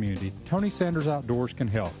outdoor community, Tony Sanders Outdoors can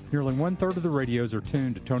help. Nearly 1/3 of the radios are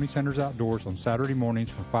tuned to Tony Sanders Outdoors on Saturday mornings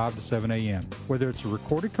from 5 to 7 a.m. Whether it's a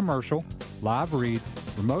recorded commercial, live reads,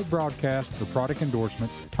 remote broadcast, or product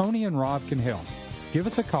endorsements, Tony and Rob can help. Give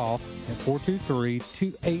us a call at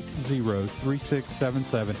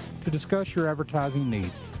 423-280-3677 to discuss your advertising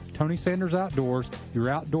needs. Tony Sanders Outdoors, your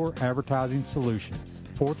outdoor advertising solution.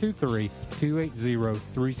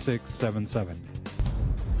 423-280-3677.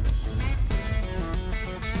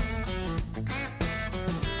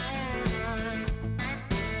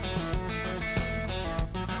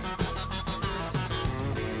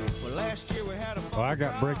 Well, I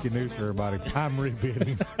got breaking news for everybody. I'm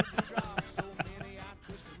rebidding.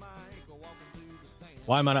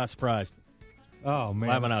 Why am I not surprised? Oh, man.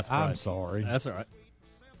 Why am I not surprised? I'm sorry. That's all right.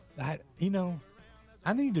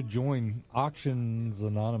 I need to join Auctions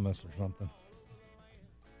Anonymous or something.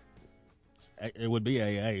 It would be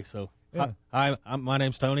AA, so. Yeah. Hi, my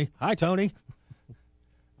name's Tony. Hi, Tony.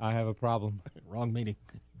 I have a problem. Wrong meeting.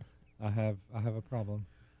 I have a problem.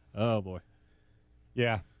 Oh, boy.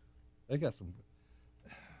 Yeah. They got some. Man.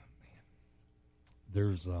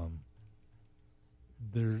 There's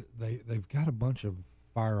they've got a bunch of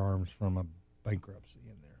firearms from a bankruptcy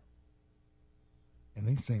in there, and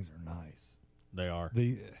these things are nice. They are.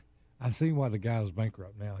 I see why the guy was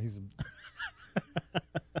bankrupt now.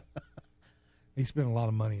 He spent a lot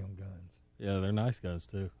of money on guns. Yeah, they're nice guns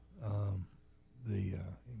too.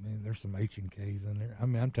 There's some H&Ks in there. I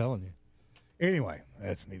mean, I'm telling you. Anyway,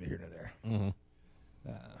 that's neither here nor there. Mm-hmm.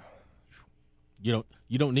 You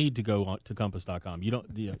don't need to go to compass.com. You're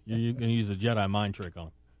going to use a Jedi mind trick on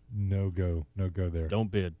them. No go there.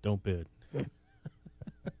 Don't bid.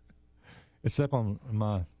 Except on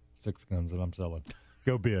my 6 guns that I'm selling.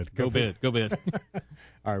 Go bid. Go bid.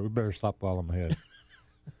 All right, we better stop while I'm ahead.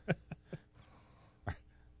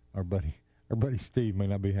 Our buddy Steve may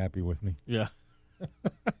not be happy with me. Yeah.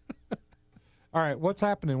 All right, what's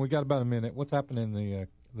happening? We got about a minute. What's happening in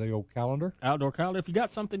the old calendar? Outdoor calendar. If you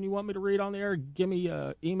got something you want me to read on the air, give me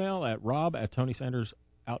an email at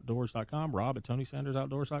rob@tonysandersoutdoors.com,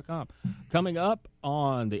 rob@tonysandersoutdoors.com. Coming up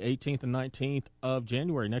on the 18th and 19th of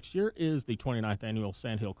January next year is the 29th annual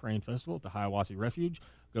Sandhill Crane Festival at the Hiawassee Refuge.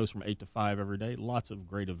 Goes from 8 to 5 every day. Lots of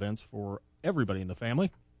great events for everybody in the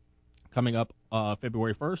family. Coming up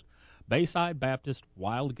February 1st, Bayside Baptist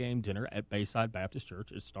Wild Game Dinner at Bayside Baptist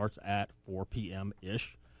Church. It starts at 4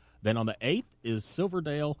 p.m.-ish. Then on the 8th is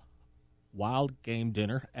Silverdale Wild Game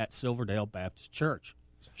Dinner at Silverdale Baptist Church.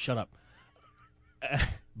 Shut up.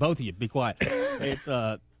 Both of you, be quiet. It's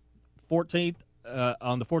 14th.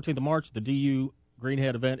 On the 14th of March, the DU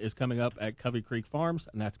Greenhead event is coming up at Covey Creek Farms,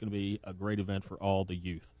 and that's going to be a great event for all the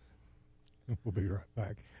youth. We'll be right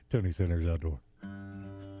back. Tony Sanders Outdoor.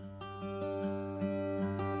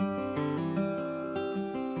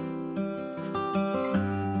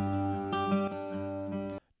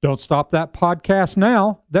 Don't stop that podcast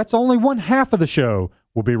now. That's only one half of the show.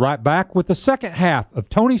 We'll be right back with the second half of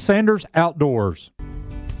Tony Sanders Outdoors.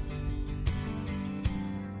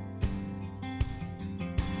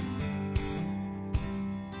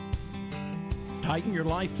 Tighten your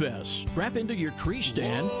life vests, strap into your tree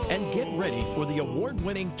stand, and get ready for the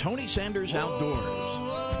award-winning Tony Sanders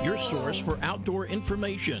Outdoors, your source for outdoor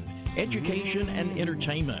information, education, and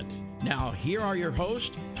entertainment. Now, here are your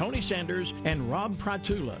hosts, Tony Sanders and Rob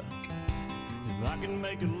Pratula.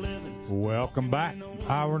 Welcome back.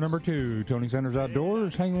 Hour number 2, Tony Sanders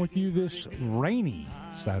Outdoors, hanging with you this rainy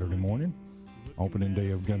Saturday morning. Opening day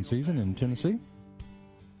of gun season in Tennessee.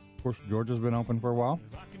 Of course, Georgia's been open for a while.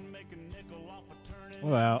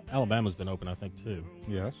 Well, Alabama's been open, I think, too.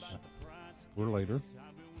 Yes. We're later.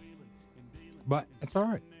 But it's all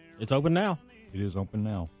right. It's open now. It is open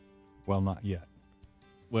now. Well, not yet.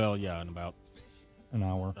 Well, yeah, in about an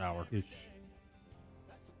hour. Hour-ish.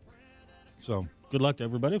 So, good luck to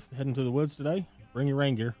everybody heading to the woods today. Bring your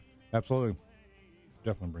rain gear. Absolutely.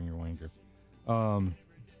 Definitely bring your rain gear.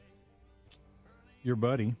 Your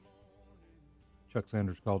buddy, Chuck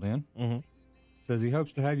Sanders, called in. Mm-hmm. Says he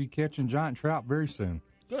hopes to have you catching giant trout very soon.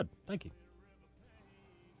 Good. Thank you.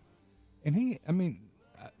 And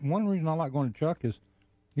one reason I like going to Chuck is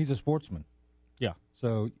he's a sportsman. Yeah.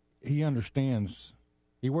 So he understands.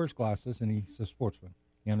 He wears glasses, and he's a sportsman.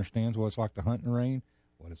 He understands what it's like to hunt in the rain,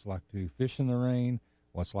 what it's like to fish in the rain,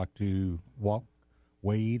 what it's like to walk,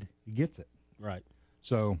 wade. He gets it. Right.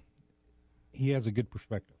 So he has a good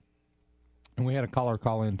perspective. And we had a caller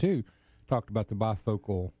call in, too, talked about the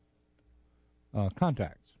bifocal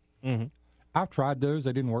contacts. Mm-hmm. I've tried those.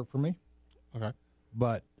 They didn't work for me. Okay.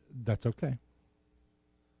 But that's okay.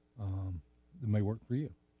 It may work for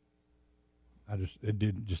you. It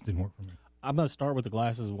didn't work for me. I'm going to start with the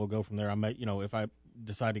glasses, and we'll go from there. I may, if I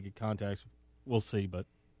decide to get contacts, we'll see,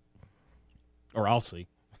 or I'll see.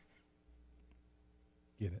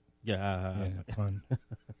 Get it? Yeah. Pun.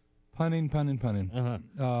 Punning.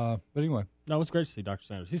 Uh-huh. But anyway. No, it's great to see Dr.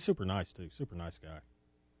 Sanders. He's super nice, too. Super nice guy.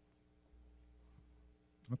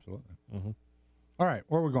 Absolutely. Mm-hmm. All right,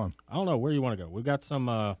 where are we going? I don't know. Where you want to go? We've got some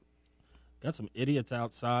idiots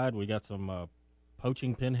outside. We got some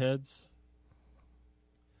poaching pinheads.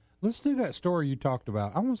 Let's do that story you talked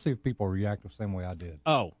about. I want to see if people react the same way I did.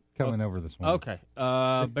 Oh. Coming over this morning.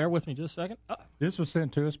 Okay. Bear with me just a second. This was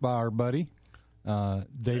sent to us by our buddy,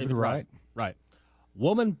 David Wright. Right.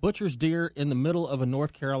 Woman butchers deer in the middle of a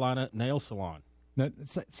North Carolina nail salon. Now,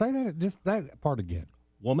 say that, just that part again.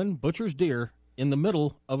 Woman butchers deer in the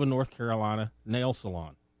middle of a North Carolina nail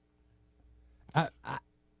salon.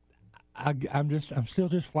 I'm still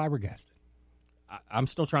just flabbergasted. I'm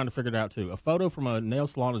still trying to figure it out, too. A photo from a nail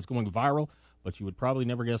salon is going viral, but you would probably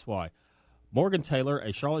never guess why. Morgan Taylor,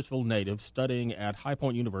 a Charlottesville native studying at High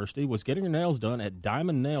Point University, was getting her nails done at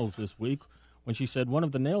Diamond Nails this week when she said one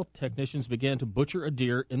of the nail technicians began to butcher a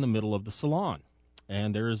deer in the middle of the salon.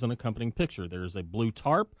 And there is an accompanying picture. There is a blue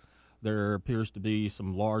tarp. There appears to be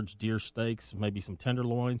some large deer steaks, maybe some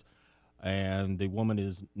tenderloins. And the woman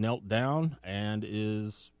is knelt down and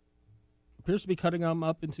appears to be cutting them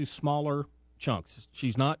up into smaller chunks.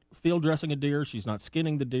 She's not field dressing a deer. She's not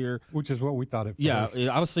skinning the deer. Which is what we thought at first. Yeah,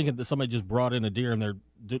 I was thinking that somebody just brought in a deer and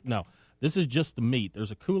no, this is just the meat.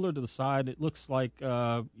 There's a cooler to the side. It looks like,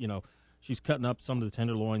 she's cutting up some of the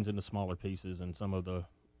tenderloins into smaller pieces and some of the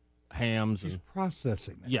hams. She's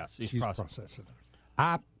processing it. Yes, she's processing it.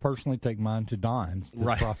 I personally take mine to Don's to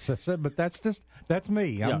process it, but that's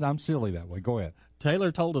me. I'm silly that way. Go ahead.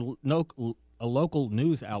 Taylor told a local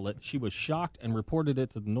news outlet she was shocked and reported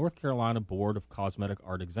it to the North Carolina Board of Cosmetic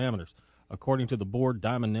Art Examiners. According to the board,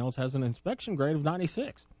 Diamond Nails has an inspection grade of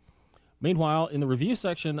 96. Meanwhile, in the review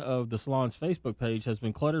section of the salon's Facebook page has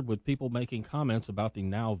been cluttered with people making comments about the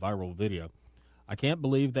now viral video. I can't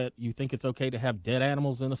believe that you think it's okay to have dead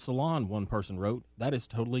animals in a salon, one person wrote. That is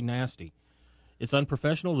totally nasty. It's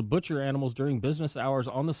unprofessional to butcher animals during business hours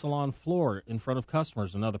on the salon floor in front of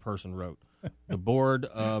customers, another person wrote. The Board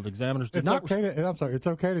of Examiners did not... it's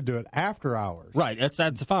okay to do it after hours. Right,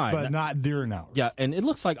 that's fine. But not during hours. Yeah, and it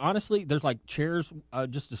looks like, honestly, there's like chairs,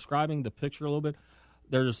 just describing the picture a little bit.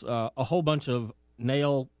 There's a whole bunch of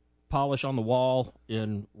nail polish on the wall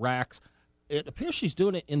in racks. It appears she's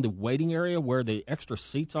doing it in the waiting area where the extra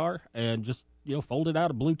seats are and just, folded out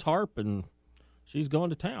a blue tarp and she's going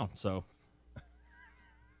to town, so...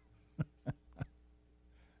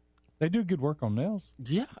 They do good work on nails.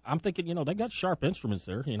 Yeah, I'm thinking, they got sharp instruments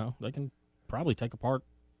there. They can probably take apart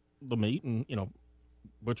the meat and,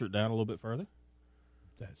 butcher it down a little bit further.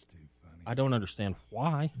 That's too funny. I don't understand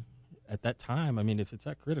why at that time. I mean, if it's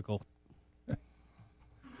that critical.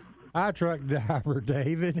 Hi, truck driver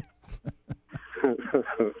David.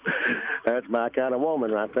 That's my kind of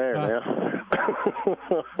woman right there now.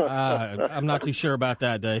 I'm not too sure about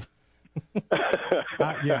that, Dave.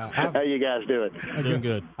 How you guys doing? Doing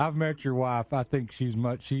good. I've met your wife. I think she's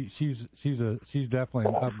much. She's definitely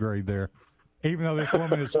an upgrade there. Even though this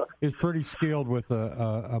woman is pretty skilled with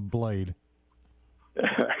a blade.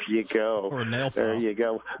 There you go. Or a nail file. There you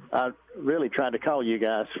go. I really tried to call you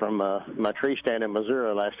guys from my tree stand in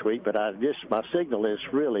Missouri last week, but my signal is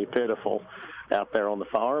really pitiful out there on the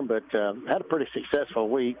farm. But had a pretty successful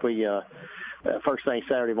week. We first thing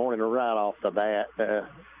Saturday morning, right off the bat,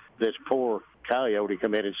 this poor coyote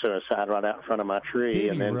committed suicide right out in front of my tree.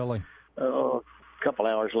 And then really? A couple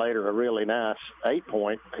hours later, a really nice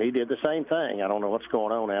 8-point, he did the same thing. I don't know what's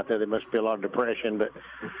going on out there. There must be a lot of depression, but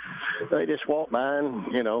they just walk by and,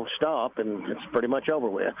 stop, and it's pretty much over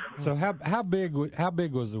with. So how big was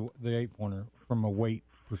the 8-pointer from a weight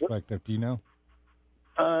perspective? Do you know?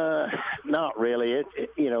 Not really.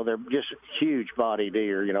 They're just huge body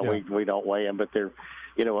deer. We don't weigh them, but they're,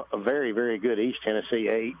 a very, very good East Tennessee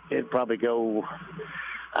 8. It'd probably go,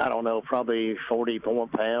 I don't know, probably 40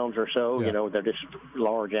 pounds or so. Yeah. They're just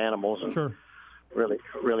large animals. And sure. Really,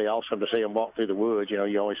 really awesome to see them walk through the woods.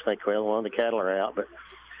 You always think, well, the cattle are out, but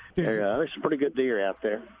there's some pretty good deer out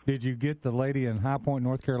there. Did you get the lady in High Point,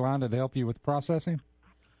 North Carolina to help you with processing?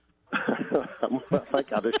 I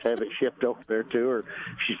think I'll just have it shipped over there to her.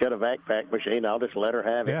 She's got a backpack machine. I'll just let her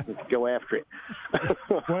have it and go after it.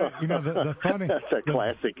 Well, the funny... That's a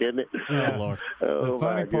classic, isn't it? Yeah, Lord. The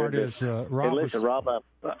funny part is, Rob... Hey, listen, Rob, I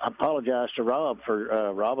apologize to Rob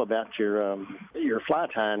for Rob about your fly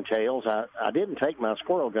tying tails. I didn't take my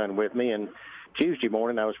squirrel gun with me, and Tuesday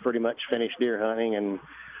morning I was pretty much finished deer hunting, and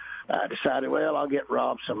I decided, well, I'll get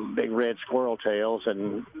Rob some big red squirrel tails,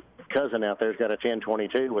 and cousin out there's got a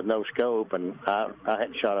 10-22 with no scope, and I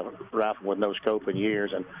hadn't shot a rifle with no scope in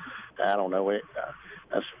years, and I don't know, I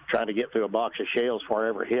was trying to get through a box of shells before I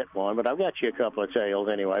ever hit one, but I've got you a couple of tails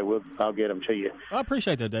anyway. I'll get them to you. I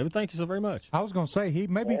appreciate that, David. Thank you so very much. I was going to say, he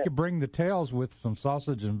could bring the tails with some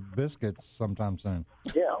sausage and biscuits sometime soon.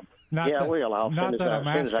 Yeah. I will. I'll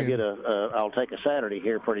take a Saturday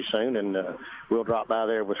here pretty soon, and we'll drop by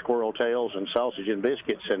there with squirrel tails and sausage and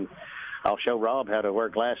biscuits, and I'll show Rob how to wear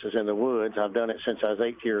glasses in the woods. I've done it since I was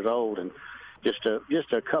 8 years old, and just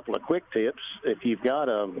a couple of quick tips. If you've got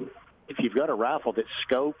a rifle that's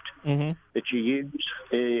scoped that you use,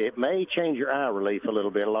 it may change your eye relief a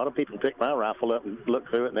little bit. A lot of people pick my rifle up and look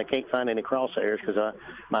through it, and they can't find any crosshairs because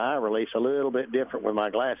my eye relief's a little bit different with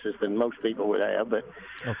my glasses than most people would have. But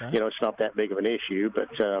it's not that big of an issue.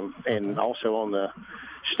 But and also on the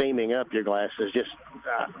steaming up your glasses,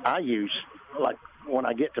 I use, like, when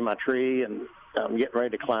I get to my tree and I'm getting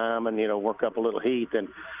ready to climb and work up a little heat, and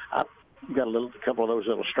I got a couple of those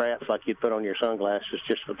little straps like you'd put on your sunglasses,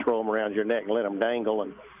 just to throw them around your neck and let them dangle,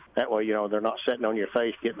 and that way they're not sitting on your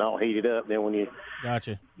face getting all heated up. Then when you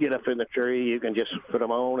get up in the tree, you can just put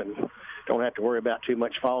them on and don't have to worry about too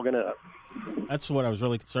much fogging up. That's what I was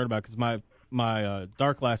really concerned about, because my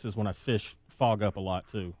dark glasses when I fish fog up a lot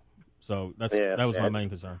too, so that was my main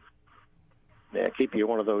concern. Yeah, keep you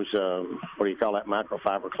one of those, what do you call that,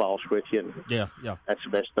 microfiber cloths with you. And yeah. That's the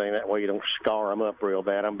best thing. That way you don't scar them up real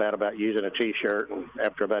bad. I'm bad about using a T-shirt, and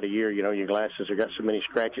after about a year, your glasses have got so many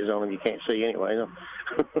scratches on them you can't see anyway.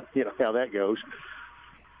 You know how that goes.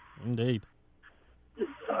 Indeed.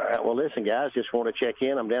 All right, well, listen, guys, just want to check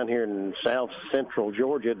in. I'm down here in south central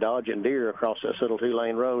Georgia dodging deer across this little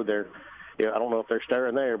 2-lane road there. I don't know if they're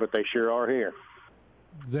stirring there, but they sure are here.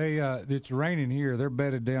 It's raining here. They're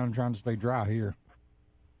bedded down trying to stay dry here.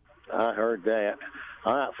 I heard that.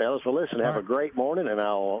 All right, fellas. Well, listen, have a great morning, and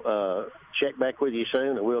I'll check back with you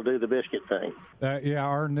soon, and we'll do the biscuit thing.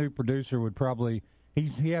 Our new producer would probably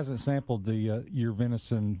he hasn't sampled your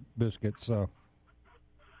venison biscuits, so.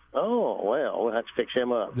 Oh, well, we'll have to fix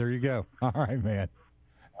him up. There you go. All right, man.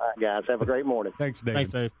 All right, guys. Have a great morning. Thanks, Dave.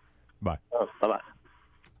 Thanks, Dave. Bye. Bye-bye.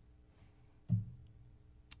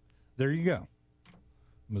 There you go.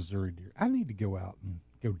 Missouri deer. I need to go out and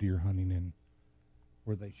go deer hunting in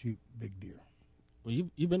where they shoot big deer. Well,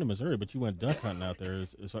 you've been to Missouri, but you went duck hunting out there.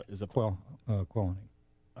 Is a quail hunting.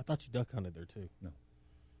 I thought you duck hunted there too. No.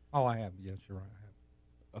 Oh, I have. Yes, you're right. I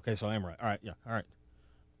have. Okay, so I am right. All right, yeah, all right.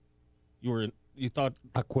 You thought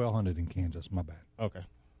I quail hunted in Kansas. My bad. Okay.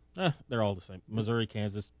 They're all the same. Missouri,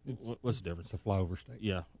 Kansas. What's the difference? It's a flyover state.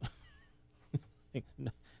 Yeah.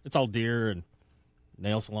 It's all deer and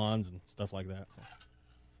nail salons and stuff like that. So.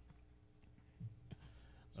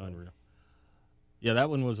 So. Unreal. Yeah, that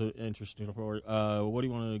one was an interesting report. What do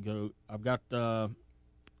you want to go? I've got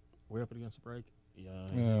we're up against the break.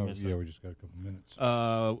 Yeah, we just got a couple minutes.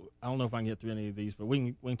 I don't know if I can get through any of these, but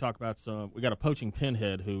we can talk about some. We got a poaching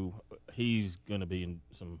pinhead who he's going to be in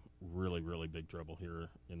some really, really big trouble here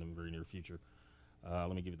in the very near future.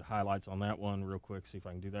 Let me give you the highlights on that one real quick, see if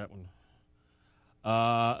I can do that one.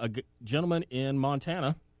 A gentleman in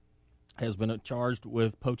Montana has been charged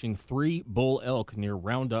with poaching 3 bull elk near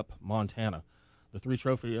Roundup, Montana. The 3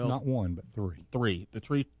 trophy elk. Not one, but 3. 3. The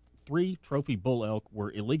 3 trophy bull elk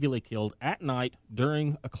were illegally killed at night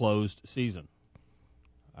during a closed season.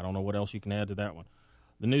 I don't know what else you can add to that one.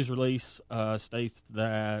 The news release states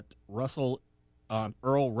that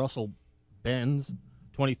Earl Russell Benz,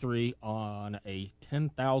 23, on a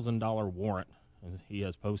 $10,000 warrant, and he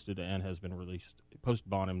has posted and has been released, posted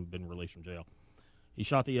bond and been released from jail. He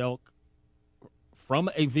shot the elk from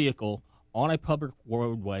a vehicle on a public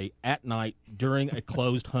roadway at night during a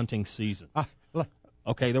closed hunting season.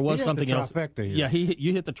 Okay, there was something else. Yeah,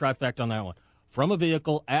 you hit the trifecta on that one. From a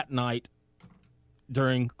vehicle at night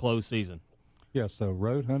during closed season. Yeah, so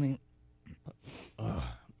road hunting,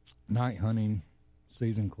 night hunting,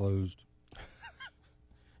 season closed.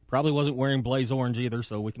 Probably wasn't wearing blaze orange either,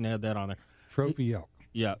 so we can add that on there. Trophy elk.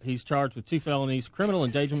 Yeah, he's charged with 2 felonies, criminal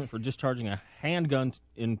endangerment for discharging a handgun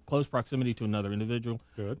in close proximity to another individual,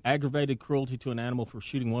 Good. Aggravated cruelty to an animal for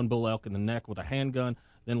shooting 1 bull elk in the neck with a handgun,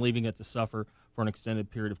 then leaving it to suffer for an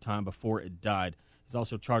extended period of time before it died. He's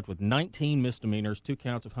also charged with 19 misdemeanors, 2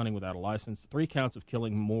 counts of hunting without a license, 3 counts of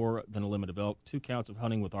killing more than a limit of elk, 2 counts of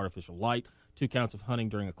hunting with artificial light, 2 counts of hunting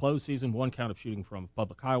during a closed season, 1 count of shooting from a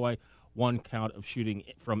public highway, 1 count of shooting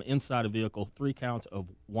from inside a vehicle, 3 counts of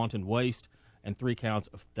wanton waste, and 3 counts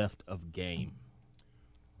of theft of game.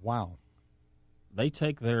 Wow. They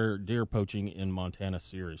take their deer poaching in Montana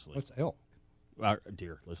seriously. What's elk?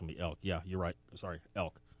 Deer, listen to me, elk. Yeah, you're right. Sorry,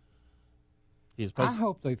 elk. I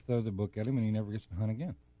hope they throw the book at him and he never gets to hunt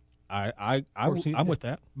again. I'm with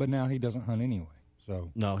that. But now he doesn't hunt anyway. So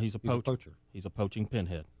no, he's a poacher. He's a poaching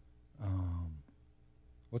pinhead.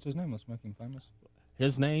 What's his name? Let's make him famous.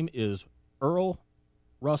 His name is Earl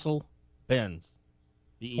Russell Benz.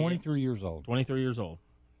 23 years old. 23 years old.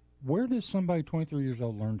 Where does somebody 23 years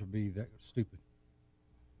old learn to be that stupid?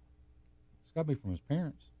 It's got to be from his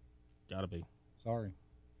parents. Got to be. Sorry.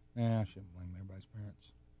 I shouldn't blame everybody's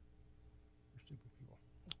parents. They're stupid people.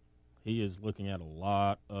 He is looking at a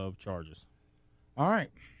lot of charges. All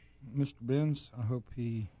right. Mr. Benz, I hope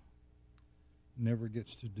he never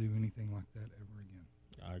gets to do anything like that ever again.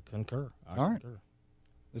 I concur. All right.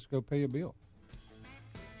 Let's go pay a bill.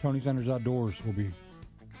 Tony Sanders Outdoors will be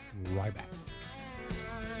right back.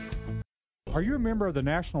 Are you a member of the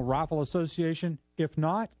National Rifle Association? If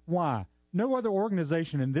not, why? No other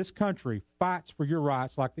organization in this country fights for your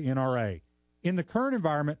rights like the NRA. In the current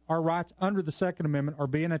environment, our rights under the Second Amendment are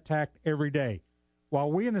being attacked every day.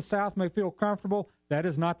 While we in the South may feel comfortable, that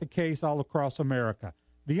is not the case all across America.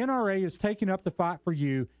 The NRA is taking up the fight for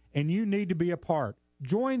you, and you need to be a part.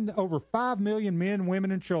 Join the over 5 million men,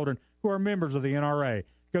 women, and children who are members of the NRA.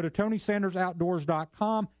 Go to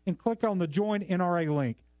TonySandersOutdoors.com and click on the Join NRA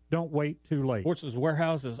link. Don't wait too late. Sportsman's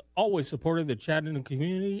Warehouse has always supported the Chattanooga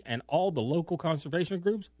community and all the local conservation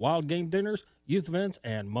groups, wild game dinners, youth events,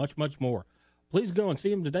 and much, much more. Please go and see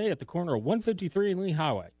them today at the corner of 153 and Lee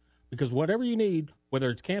Highway. Because whatever you need, whether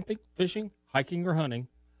it's camping, fishing, hiking, or hunting,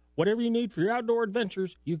 whatever you need for your outdoor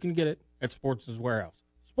adventures, you can get it at Sportsman's Warehouse.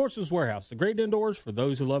 Sportsman's Warehouse, the great indoors for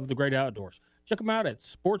those who love the great outdoors. Check them out at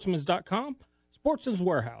sportsmans.com. Sportsman's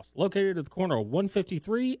Warehouse, located at the corner of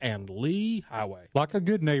 153 and Lee Highway. Like a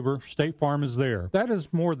good neighbor, State Farm is there. That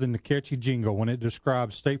is more than the catchy jingle when it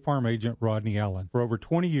describes State Farm agent Rodney Allen. For over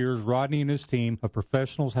 20 years, Rodney and his team of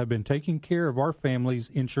professionals have been taking care of our family's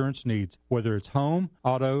insurance needs, whether it's home,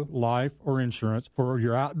 auto, life, or insurance, for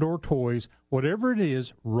your outdoor toys. Whatever it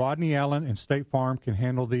is, Rodney Allen and State Farm can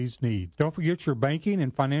handle these needs. Don't forget your banking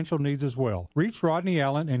and financial needs as well. Reach Rodney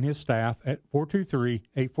Allen and his staff at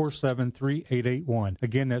 423-847-3881.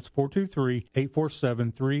 Again, that's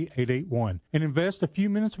 423-847-3881. And invest a few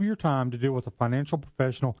minutes of your time to deal with a financial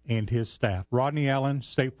professional and his staff. Rodney Allen,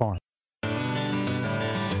 State Farm.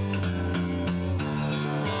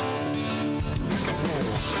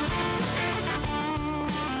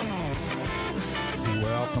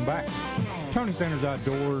 Welcome back. Tony Sanders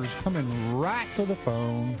Outdoors coming right to the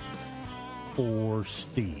phone for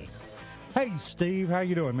Steve. Hey, Steve, how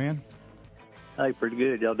you doing, man? Hey, pretty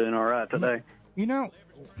good. Y'all doing all right today? You know,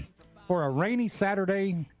 for a rainy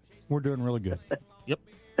Saturday, we're doing really good. Yep.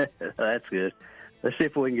 That's good. Let's see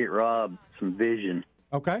if we can get Rob some vision.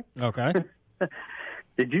 Okay. Okay.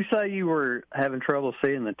 Did you say you were having trouble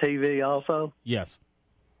seeing the TV also? Yes.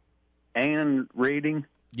 And reading?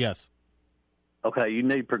 Yes. Okay, you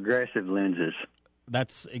need progressive lenses.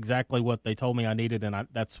 That's exactly what they told me I needed, and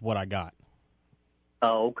that's what I got.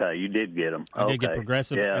 Oh, okay. You did get them. I did get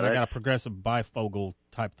progressive, and I got a progressive bifocal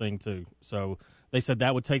type thing, too. So they said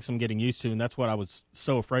that would take some getting used to, and that's what I was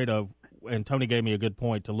so afraid of. And Tony gave me a good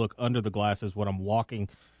point to look under the glasses when I'm walking,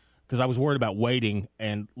 because I was worried about waiting,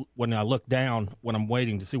 and when I look down, when I'm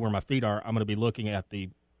waiting to see where my feet are, I'm going to be looking at the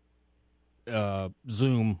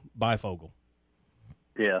zoom bifocal.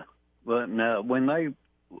 Yeah. Well, no,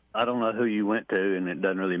 I don't know who you went to, and it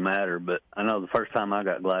doesn't really matter, but I know the first time I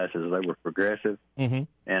got glasses, they were progressive, and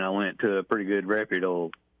I went to a pretty good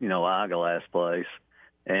reputable, eyeglass place,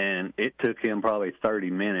 and it took him probably 30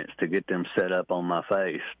 minutes to get them set up on my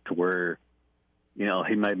face to where,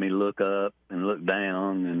 he made me look up and look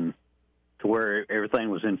down, and to where everything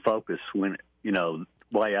was in focus when,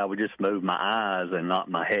 way I would just move my eyes and not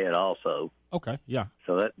my head also. Okay, yeah.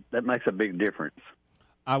 So that makes a big difference.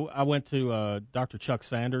 I went to Dr. Chuck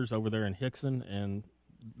Sanders over there in Hickson, and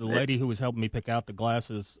the lady who was helping me pick out the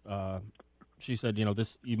glasses, she said,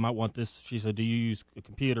 this you might want this. She said, do you use a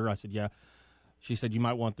computer? I said, yeah. She said, you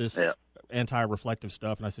might want this anti-reflective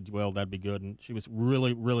stuff. And I said, well, that'd be good. And she was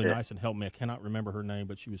really, really nice and helped me. I cannot remember her name,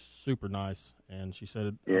 but she was super nice. And she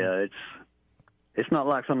said, yeah, it's not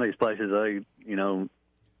like some of these places, they,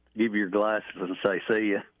 give you your glasses and say,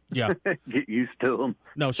 see ya. Yeah. Get used to them.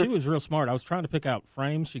 No, she was real smart. I was trying to pick out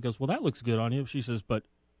frames. She goes, well, that looks good on you. She says,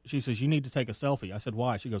 you need to take a selfie. I said,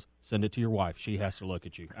 why? She goes, send it to your wife. She has to look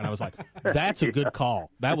at you. And I was like, that's a good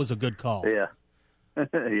call. That was a good call. Yeah.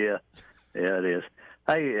 Yeah, it is.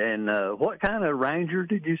 Hey, and what kind of Ranger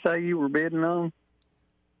did you say you were bidding on?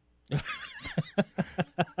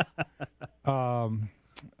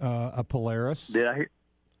 A Polaris. Did I hear?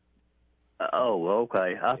 Oh,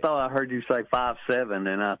 okay. I thought I heard you say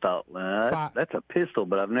 5.7, and I thought that's a pistol,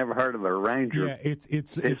 but I've never heard of a Ranger. Yeah,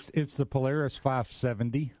 it's the Polaris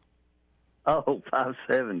 570. Oh,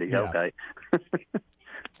 570. Yeah. Okay.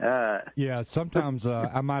 Yeah, sometimes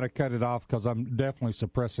I might have cut it off because I'm definitely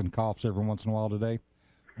suppressing coughs every once in a while today.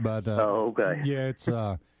 But okay. Yeah,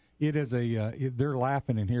 it is they're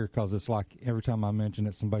laughing in here because it's like every time I mention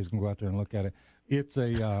it, somebody's gonna go out there and look at it. It's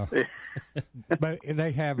but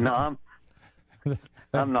they have no.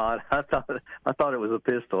 I'm not. I thought it was a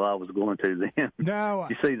pistol. I was going to then. No.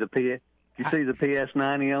 You see the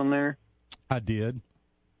PS90 on there? I did.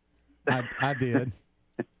 I did.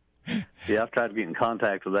 Yeah, I've tried to get in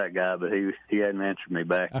contact with that guy, but he hadn't answered me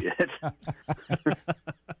back yet.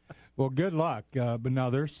 Well, good luck. But no,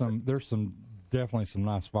 there's definitely some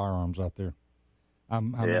nice firearms out there.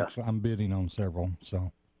 I'm bidding on several.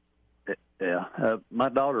 So. Yeah, my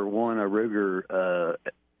daughter won a Ruger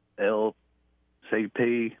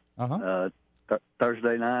LCP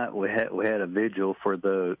Thursday night. We had a vigil for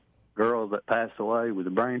the girl that passed away with a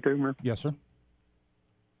brain tumor. Yes, sir.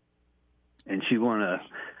 And she won a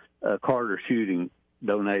Carter Shooting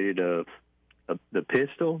donated the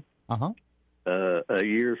pistol, a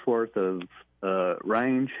year's worth of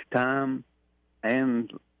range time,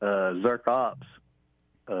 and Zerk Ops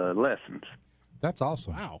lessons. That's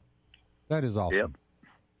awesome. Wow. That is awesome. Yep.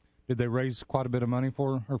 Did they raise quite a bit of money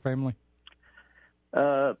for her family?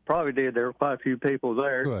 Probably did. There were quite a few people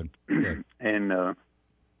there. Good. And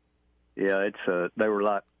it's they were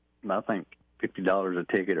like, I think, $50 a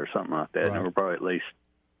ticket or something like that. Right. And there were probably at least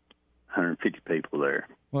 150 people there.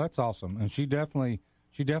 Well, that's awesome. And she definitely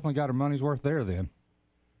got her money's worth there then.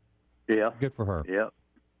 Yeah. Good for her. Yep.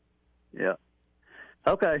 Yeah.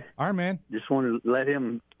 Okay. All right, man. Just wanted to let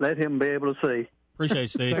him be able to see. Appreciate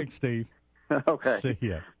it, Steve. Thanks, Steve. Okay. See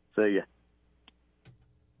ya. See ya.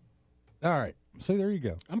 All right. See, there you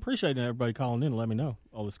go. I'm appreciating everybody calling in and letting me know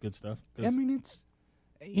all this good stuff. I mean, it's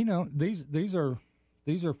these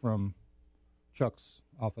are from Chuck's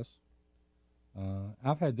office.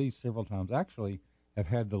 I've had these several times. Actually, I've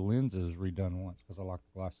had the lenses redone once because I like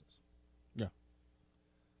the glasses. Yeah.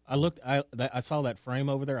 I saw that frame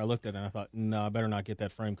over there. I looked at it and I thought, no, I better not get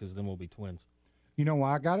that frame because then we'll be twins. You know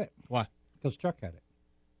why I got it? Why? Because Chuck had it.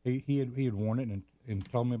 He had worn it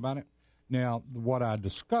and told me about it. Now, what I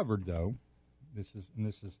discovered though, this is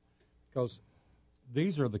because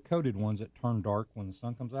these are the coated ones that turn dark when the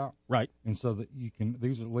sun comes out. Right. And so that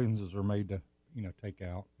these lenses are made to, take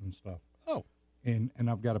out and stuff. Oh. And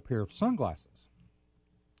I've got a pair of sunglasses.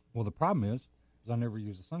 Well, the problem is I never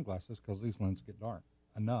use the sunglasses because these lenses get dark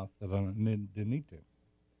enough that I didn't need to.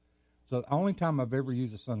 So the only time I've ever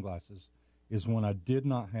used the sunglasses is when I did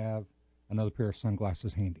not have another pair of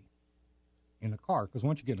sunglasses handy in the car. Because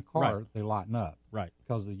once you get in the car, They lighten up. Right.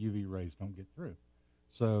 Because the UV rays don't get through.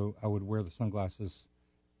 so I would wear the sunglasses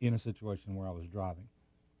in a situation where I was driving.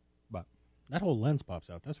 But that whole lens pops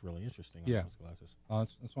out. That's really interesting. Yeah. On those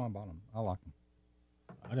glasses. That's why I bought them. I like them.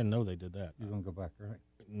 I didn't know they did that. You're going to go back, right?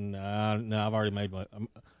 No, I've already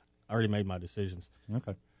made my decisions.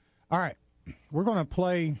 Okay. All right. We're going to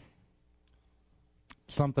play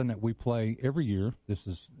something that we play every year. This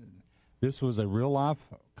was a real life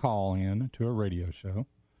call in to a radio show,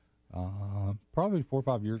 probably 4 or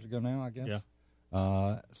 5 years ago now, I guess.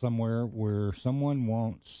 Yeah. Somewhere where someone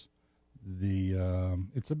wants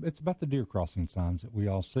it's about the deer crossing signs that we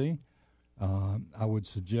all see. I would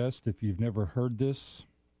suggest, if you've never heard this,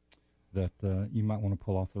 that you might want to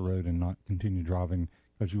pull off the road and not continue driving,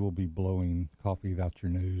 because you will be blowing coffee out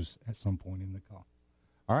your nose at some point in the call.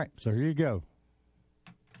 All right, so here you go.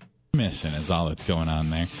 Missing is all that's going on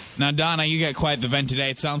there. Now, Donna, you got quite the vent today.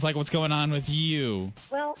 It sounds like what's going on with you.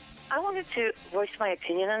 Well, I wanted to voice my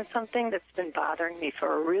opinion on something that's been bothering me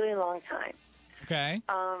for a really long time. Okay.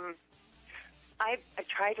 I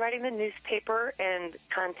tried writing the newspaper and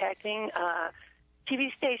contacting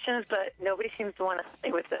TV stations, but nobody seems to want to help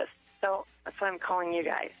me with this. So that's why I'm calling you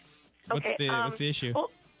guys. Okay, what's the issue? Well,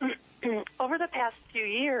 over the past few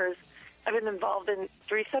years, I've been involved in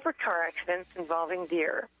 3 separate car accidents involving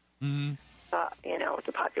deer. Mm-hmm. With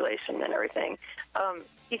the population and everything.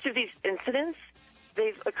 Each of these incidents,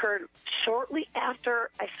 they've occurred shortly after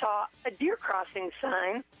I saw a deer crossing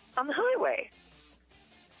sign on the highway.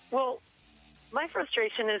 Well, my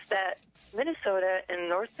frustration is that Minnesota and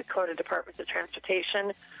North Dakota Departments of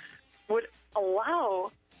Transportation would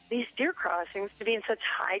allow these deer crossings to be in such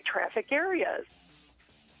high traffic areas.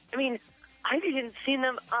 I mean, I've even seen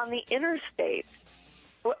them on the interstate.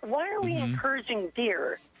 Why are we encouraging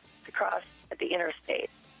deer to cross at the interstate?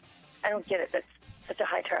 I don't get it. That's such a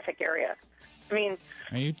high traffic area. I mean,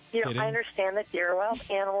 I understand that deer are wild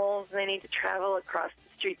animals and they need to travel across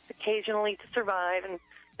the streets occasionally to survive, and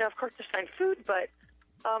of course to find food, but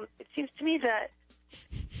it seems to me that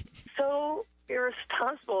so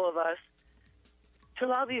irresponsible of us to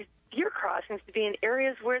allow these deer crossings to be in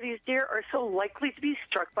areas where these deer are so likely to be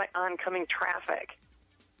struck by oncoming traffic.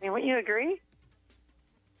 I mean, wouldn't you agree?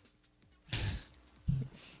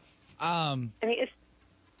 I mean,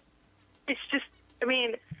 it's just, I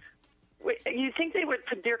mean, you'd think they would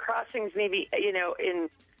put deer crossings maybe, in,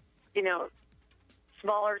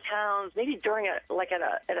 smaller towns, maybe during at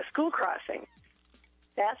a school crossing.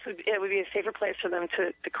 It would be a safer place for them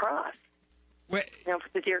to cross. Put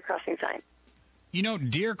the deer crossing sign.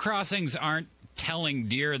 Deer crossings aren't telling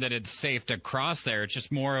deer that it's safe to cross there. It's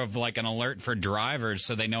just more of like an alert for drivers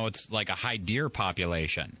so they know it's like a high deer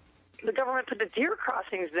population. The government put the deer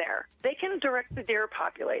crossings there. They can direct the deer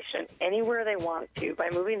population anywhere they want to by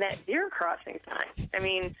moving that deer crossing sign. I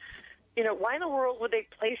mean, why in the world would they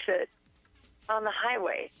place it on the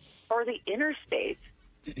highway or the interstate?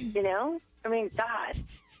 I mean, God,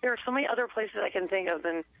 there are so many other places I can think of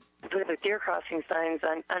than putting the deer crossing signs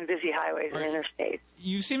on busy highways and interstates.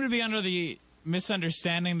 You seem to be under the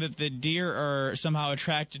misunderstanding that the deer are somehow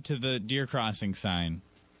attracted to the deer crossing sign.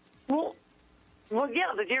 Well,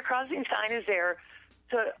 yeah, the deer crossing sign is there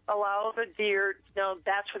to allow the deer to know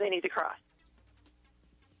that's where they need to cross.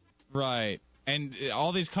 Right. And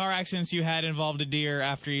all these car accidents you had involved a deer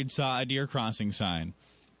after you'd saw a deer crossing sign.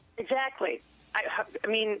 Exactly. I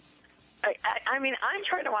mean, I'm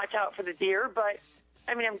trying to watch out for the deer, but,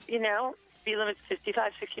 I mean, speed limit's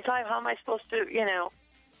 55, 65. How am I supposed to, you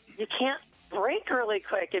can't brake really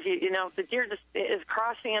quick if if the deer just is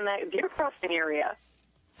crossing in that deer crossing area.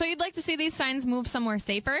 So you'd like to see these signs move somewhere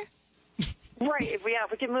safer? Right. If we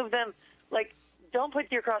can move them, don't put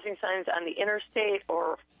deer crossing signs on the interstate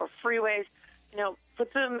or freeways.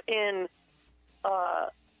 Put them in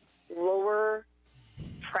lower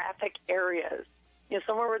traffic areas.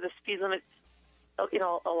 Somewhere where the speed limit's, a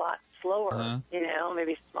lot slower.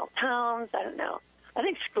 Maybe small towns. I don't know. I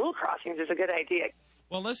think school crossings is a good idea.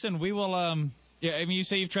 Well, listen, we will. You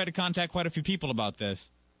say you've tried to contact quite a few people about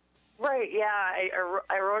this. Right, yeah.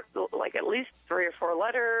 I wrote at least 3 or 4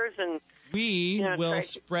 letters, and we will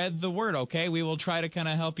spread the word. Okay, we will try to kind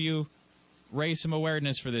of help you raise some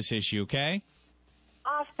awareness for this issue. Okay.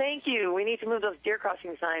 Oh, thank you. We need to move those deer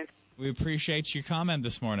crossing signs. We appreciate your comment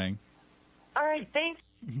this morning. All right, thanks.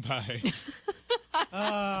 Bye.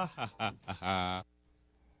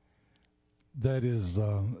 That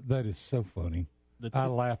is so funny. I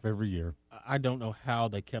laugh every year. I don't know how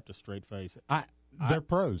they kept a straight face. They're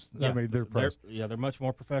pros. Yeah, I mean, they're pros. They're much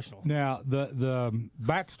more professional. Now, the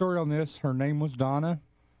backstory on this, her name was Donna.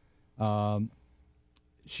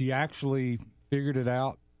 She actually figured it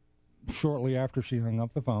out shortly after she hung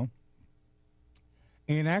up the phone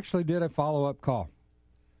and actually did a follow-up call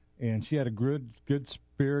and she had a good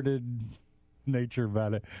spirited nature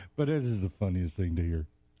about it. But it is the funniest thing to hear.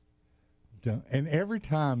 And every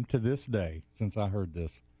time to this day, since I heard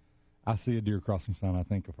this, I see a deer crossing sign, I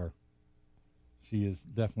think of her. She is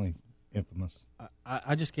definitely infamous.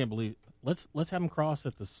 I just can't believe. Let's have them cross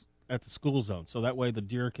at the school zone, so that way the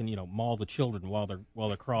deer can maul the children while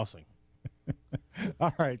they're crossing.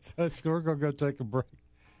 All right, so we're gonna go take a break,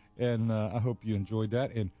 and I hope you enjoyed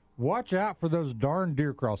that. And watch out for those darn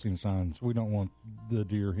deer crossing signs. We don't want the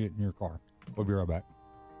deer hitting your car. We'll be right back.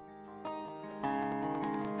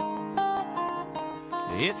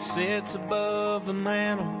 It sits above the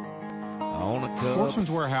mantle on a cup.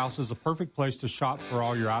 Sportsman's Warehouse is a perfect place to shop for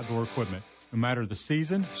all your outdoor equipment. No matter the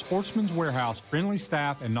season, Sportsman's Warehouse friendly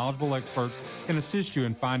staff and knowledgeable experts can assist you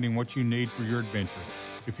in finding what you need for your adventure.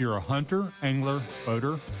 If you're a hunter, angler,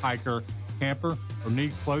 boater, hiker, camper, or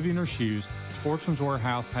need clothing or shoes, Sportsman's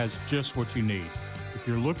Warehouse has just what you need. If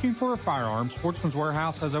you're looking for a firearm, Sportsman's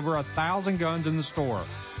Warehouse has over 1,000 guns in the store.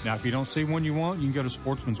 Now, if you don't see one you want, you can go to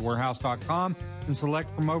sportsmanswarehouse.com and select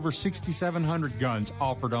from over 6,700 guns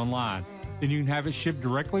offered online. Then you can have it shipped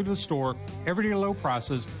directly to the store, everyday low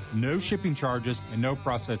prices, no shipping charges, and no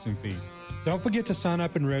processing fees. Don't forget to sign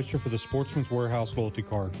up and register for the Sportsman's Warehouse loyalty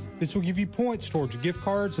card. This will give you points towards gift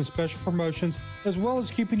cards and special promotions, as well as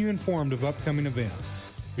keeping you informed of upcoming events.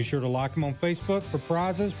 Be sure to like them on Facebook for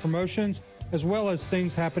prizes, promotions, as well as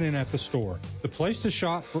things happening at the store. The place to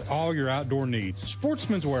shop for all your outdoor needs.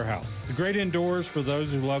 Sportsman's Warehouse, the great indoors for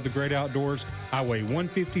those who love the great outdoors. Highway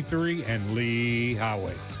 153 and Lee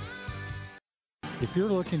Highway. If you're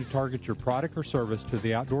looking to target your product or service to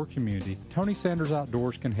the outdoor community, Tony Sanders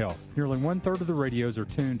Outdoors can help. Nearly 1/3 of the radios are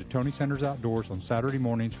tuned to Tony Sanders Outdoors on Saturday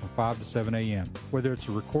mornings from 5 to 7 a.m. Whether it's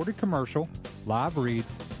a recorded commercial, live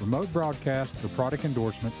reads, remote broadcast, or product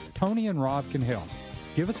endorsements, Tony and Rob can help.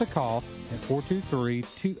 Give us a call at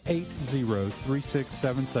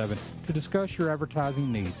 423-280-3677 to discuss your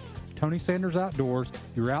advertising needs. Tony Sanders Outdoors,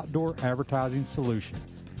 your outdoor advertising solution.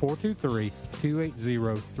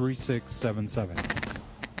 423-280-3677.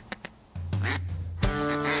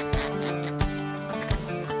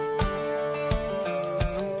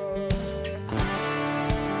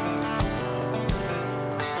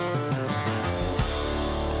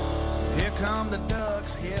 Here come the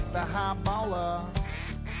ducks, hit the high baller.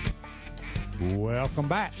 Welcome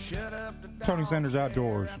back. Tony Sanders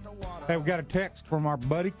Outdoors. Hey, we got a text from our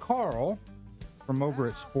buddy Carl from over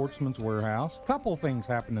at Sportsman's Warehouse. Couple things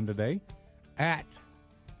happening today at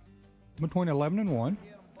between 11 and 1.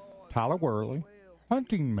 Tyler Worley,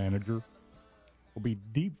 hunting manager, will be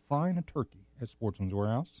deep frying a turkey at Sportsman's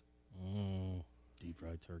Warehouse. Deep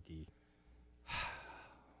fried turkey.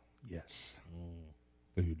 Yes.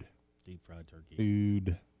 Food. Deep fried turkey.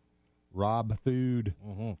 Food. Rob food.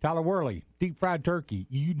 Mm-hmm. Tyler Worley, deep fried turkey.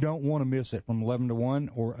 You don't want to miss it from 11 to 1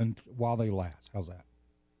 or while they last. How's that?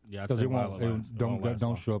 Yeah, because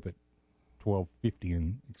don't show up at 12:50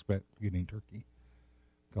 and expect getting turkey.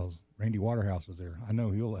 Because Randy Waterhouse is there. I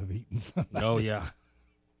know he'll have eaten something. Oh yeah.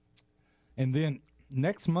 And then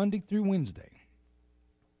next Monday through Wednesday.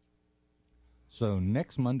 So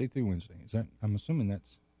next Monday through Wednesday, is that? I'm assuming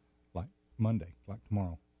that's like Monday, like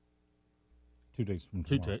tomorrow. 2 days from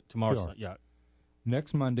tomorrow. Tomorrow, yeah.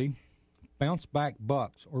 Next Monday, bounce back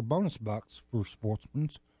bucks or bonus bucks for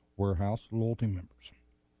Sportsman's Warehouse loyalty members.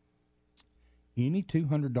 Any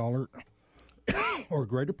 $200 or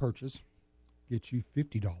greater purchase gets you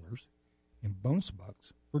 $50 in bonus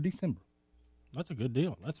bucks for December. That's a good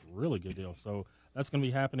deal. That's a really good deal. So that's going to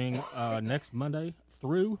be happening next Monday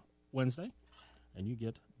through Wednesday, and you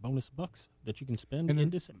get bonus bucks that you can spend in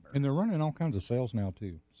December. And they're running all kinds of sales now,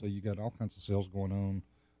 too. So you got all kinds of sales going on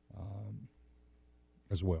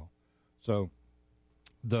as well. So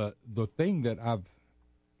the thing that I've,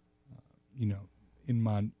 in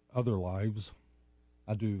my other lives,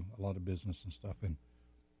 I do a lot of business and stuff, and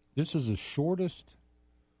this is the shortest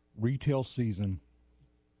retail season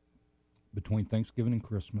between Thanksgiving and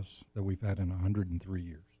Christmas that we've had in 103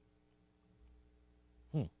 years.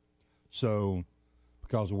 So,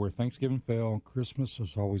 because of where Thanksgiving fell, Christmas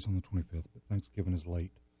is always on the 25th, but Thanksgiving is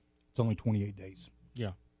late. It's only 28 days.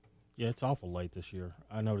 Yeah. Yeah, it's awful late this year.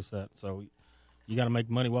 I noticed that. So you got to make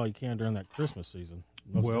money while you can during that Christmas season.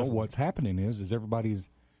 What's happening is everybody's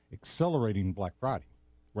accelerating Black Friday.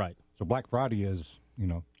 Right. So Black Friday is,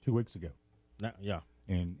 2 weeks ago. Yeah.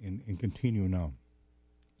 And continuing on.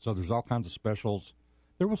 So there's all kinds of specials.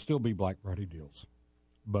 There will still be Black Friday deals.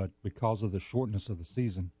 But because of the shortness of the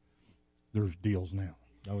season, there's deals now.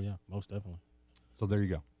 Oh, yeah, most definitely. So there you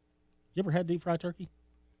go. You ever had deep fried turkey?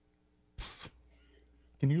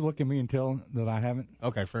 Can you look at me and tell that I haven't?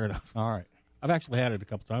 Okay, fair enough. All right. I've actually had it a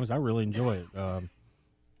couple times. I really enjoy it.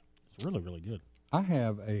 It's really, really good. I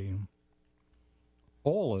have a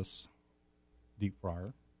oilless deep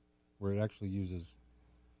fryer where it actually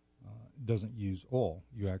doesn't use oil.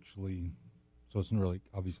 You actually, so it's really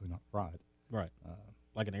obviously not fried. Right.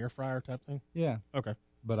 Like an air fryer type thing? Yeah. Okay.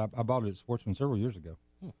 But I bought it at Sportsman several years ago,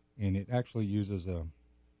 and it actually uses a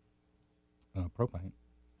propane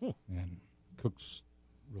and cooks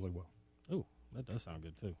really well. Ooh, that does sound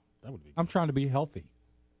good too. That would be good. I'm trying to be healthy.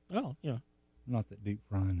 Oh, yeah. Not that deep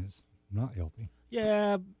frying is not healthy.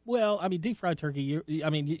 Yeah, well, I mean, deep fried turkey, you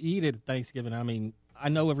eat it at Thanksgiving. I mean, I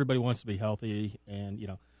know everybody wants to be healthy, and,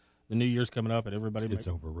 the New Year's coming up, and everybody... It's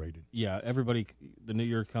overrated. Yeah, the New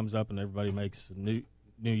Year comes up, and everybody makes New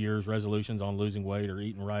Year's resolutions on losing weight or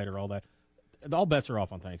eating right or all that. All bets are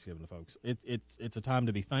off on Thanksgiving, folks. It's a time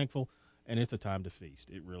to be thankful, and it's a time to feast.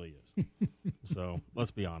 It really is. So,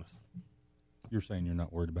 let's be honest. You're saying you're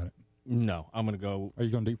not worried about it? No, I'm going to go... Are you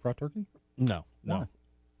going to deep fry turkey? No. Why?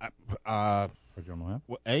 You don't know how?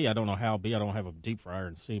 Well, A, I don't know how. B, I don't have a deep fryer.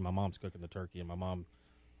 And C, my mom's cooking the turkey, and my mom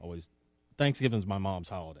always... Thanksgiving's my mom's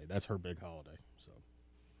holiday. That's her big holiday. So,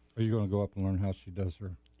 are you going to go up and learn how she does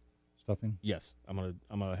her stuffing? Yes, I'm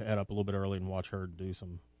gonna head up a little bit early and watch her do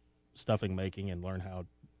some stuffing making and learn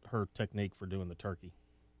her technique for doing the turkey,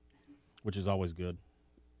 which is always good.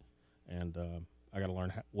 And I got to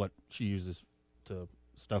learn what she uses to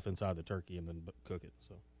stuff inside the turkey and then cook it.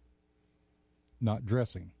 So, not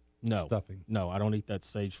dressing. No stuffing. No, I don't eat that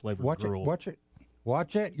sage flavored gruel. Watch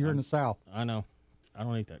it. You're in the South. I know. I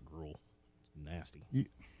don't eat that gruel. It's nasty. It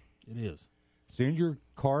is. Send your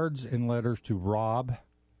cards and letters to Rob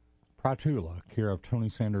Pratula, care of Tony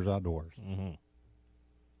Sanders Outdoors. Mm-hmm.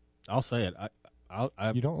 I'll say it.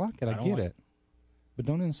 I you don't like it. I get it. But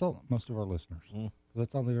don't insult most of our listeners. Because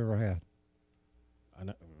that's all they've ever had. I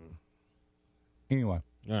know. Anyway.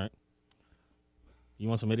 All right. You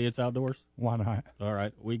want some idiots outdoors? Why not? All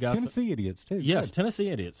right. We got Tennessee idiots, too. Yes, Good. Tennessee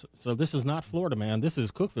idiots. So this is not Florida man. This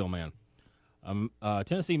is Cookeville man.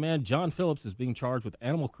 Tennessee man John Phillips is being charged with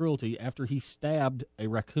animal cruelty after he stabbed a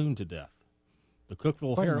raccoon to death. The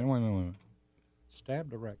Cookeville Wait a minute.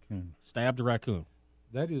 Stabbed a raccoon. Stabbed a raccoon.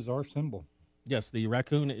 That is our symbol. Yes, the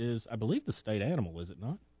raccoon is, I believe, the state animal, is it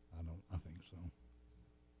not? I think so.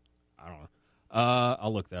 I don't know.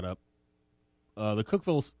 I'll look that up. The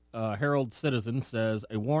Cookeville Herald Citizen says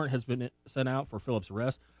a warrant has been sent out for Phillips'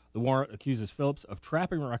 arrest. The warrant accuses Phillips of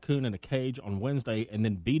trapping a raccoon in a cage on Wednesday and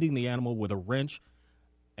then beating the animal with a wrench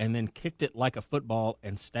and then kicked it like a football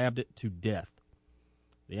and stabbed it to death.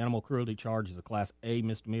 The animal cruelty charge is a Class A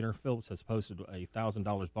misdemeanor. Phillips has posted a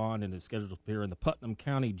 $1,000 bond and is scheduled to appear in the Putnam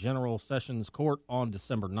County General Sessions Court on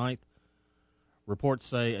December 9th. Reports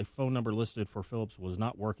say a phone number listed for Phillips was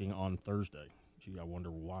not working on Thursday. Gee, I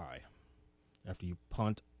wonder why. After you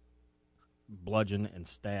punt, bludgeon, and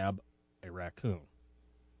stab a raccoon.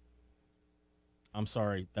 I'm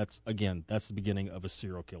sorry, that's the beginning of a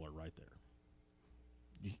serial killer right there.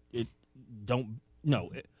 If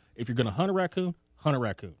you're going to hunt a raccoon, hunt a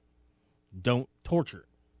raccoon. Don't torture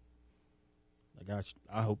it. Like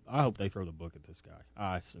I hope they throw the book at this guy.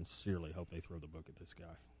 I sincerely hope they throw the book at this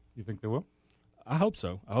guy. You think they will? I hope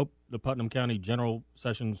so. I hope the Putnam County General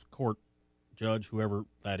Sessions Court judge, whoever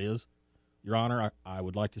that is, Your Honor, I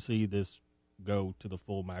would like to see this go to the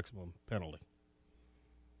full maximum penalty.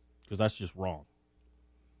 Because that's just wrong.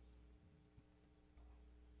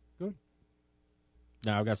 Good.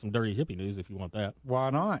 Now, I've got some dirty hippie news if you want that.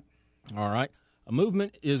 Why not? All right. A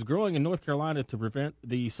movement is growing in North Carolina to prevent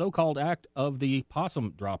the so-called act of the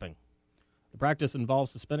possum dropping. The practice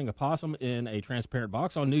involves suspending a possum in a transparent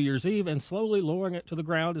box on New Year's Eve and slowly lowering it to the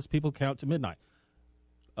ground as people count to midnight.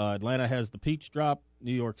 Atlanta has the peach drop.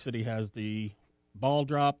 New York City has the ball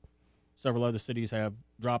drop. Several other cities have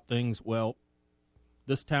dropped things. Well,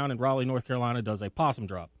 this town in Raleigh, North Carolina, does a possum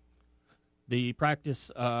drop. The practice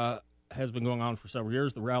has been going on for several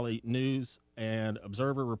years. The Raleigh News and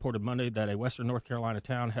Observer reported Monday that a western North Carolina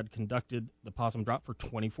town had conducted the possum drop for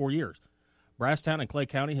 24 years. Brasstown in Clay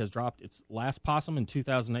County has dropped its last possum in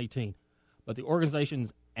 2018, but the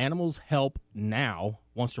organization's Animals Help Now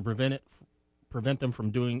wants to prevent them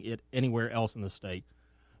from doing it anywhere else in the state.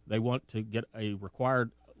 They want to get a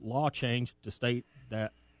required law change to state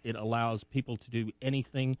that it allows people to do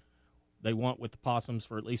anything they want with the possums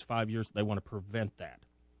for at least 5 years. They want to prevent that.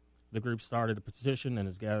 The group started a petition and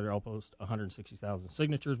has gathered almost 160,000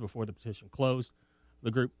 signatures before the petition closed.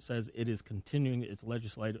 The group says it is continuing its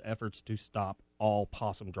legislative efforts to stop all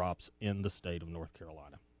possum drops in the state of North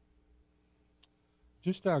Carolina.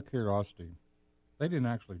 Just out of curiosity, they didn't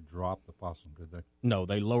actually drop the possum, did they? No,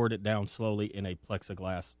 they lowered it down slowly in a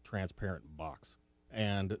plexiglass transparent box.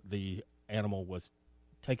 And the animal was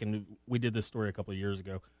taken. We did this story a couple of years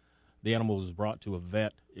ago. The animal was brought to a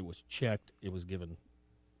vet. It was checked. It was given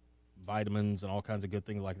vitamins and all kinds of good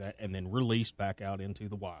things like that, and then released back out into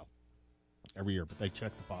the wild every year. But they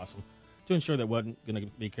checked the possum to ensure that it wasn't going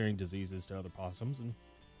to be carrying diseases to other possums. And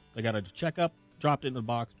they got a checkup, dropped it in the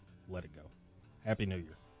box, let it go. Happy New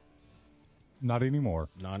Year. Not anymore.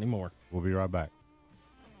 Not anymore. We'll be right back.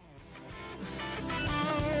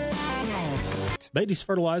 Beatty's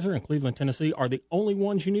Fertilizer in Cleveland, Tennessee are the only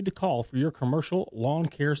ones you need to call for your commercial lawn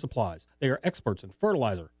care supplies. They are experts in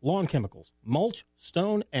fertilizer, lawn chemicals, mulch,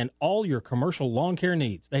 stone, and all your commercial lawn care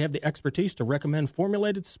needs. They have the expertise to recommend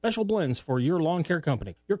formulated special blends for your lawn care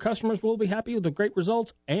company. Your customers will be happy with the great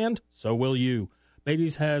results, and so will you.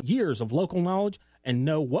 Beatty's has years of local knowledge and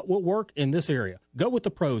know what will work in this area. Go with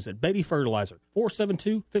the pros at Beatty Fertilizer,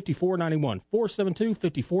 472-5491,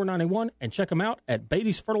 472-5491, and check them out at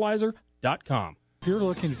Beatty'sFertilizer.com. If you're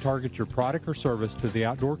looking to target your product or service to the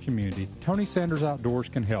outdoor community, Tony Sanders Outdoors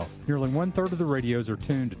can help. Nearly one-third of the radios are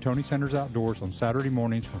tuned to Tony Sanders Outdoors on Saturday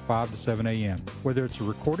mornings from 5 to 7 a.m. Whether it's a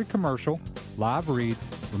recorded commercial, live reads,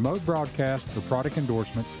 remote broadcast, or product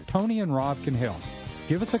endorsements, Tony and Rob can help.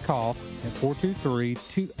 Give us a call at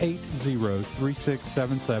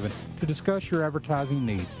 423-280-3677 to discuss your advertising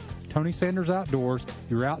needs. Tony Sanders Outdoors,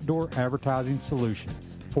 your outdoor advertising solution.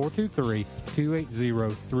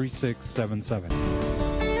 423-280-3677.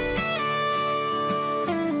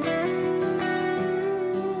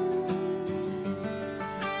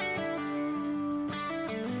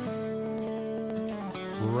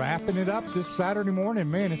 Wrapping it up this Saturday morning,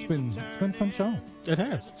 man. It's been a fun show. It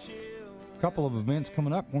has. A couple of events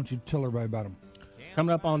coming up. Why don't you tell everybody about them?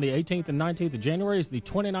 Coming up on the 18th and 19th of January is the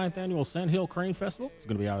 29th Annual Sandhill Crane Festival. It's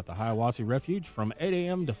going to be out at the Hiawassee Refuge from 8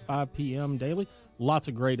 a.m. to 5 p.m. daily. Lots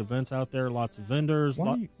of great events out there, lots of vendors.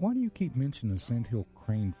 Why do you keep mentioning the Sandhill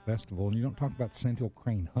Crane Festival and you don't talk about Sandhill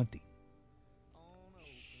Crane hunting?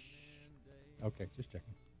 Okay, just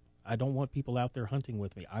checking. I don't want people out there hunting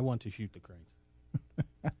with me. I want to shoot the cranes.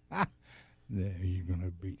 You're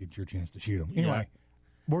going to get your chance to shoot them. Anyway,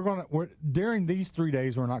 we're during these 3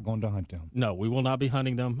 days, we're not going to hunt them. No, we will not be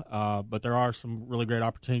hunting them, but there are some really great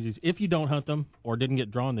opportunities. If you don't hunt them or didn't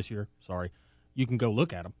get drawn this year, you can go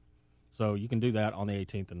look at them. So you can do that on the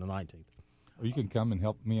 18th and the 19th. Or you can come and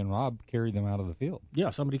help me and Rob carry them out of the field. Yeah,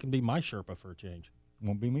 somebody can be my Sherpa for a change.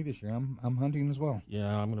 Won't be me this year. I'm hunting as well.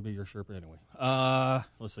 Yeah, I'm going to be your Sherpa anyway.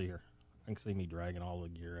 Let's see here. I can see me dragging all the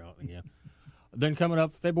gear out again. Then coming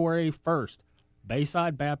up February 1st,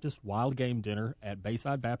 Bayside Baptist Wild Game Dinner at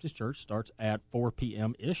Bayside Baptist Church starts at 4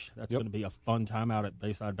 p.m.-ish. That's going to be a fun time out at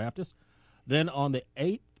Bayside Baptist. Then on the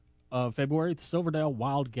 8th of February, the Silverdale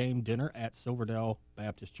Wild Game Dinner at Silverdale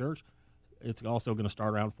Baptist Church. It's also going to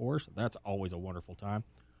start around 4, so that's always a wonderful time.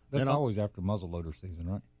 That's always after muzzleloader season,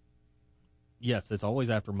 right? Yes, it's always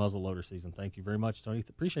after muzzleloader season. Thank you very much, Tony.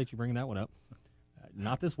 Appreciate you bringing that one up.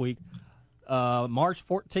 Not this week. March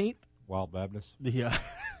 14th. Wild Baptist. Yeah.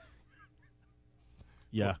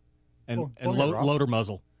 Yeah. And ahead, loader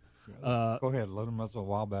muzzle. Go ahead, Loader Muzzle,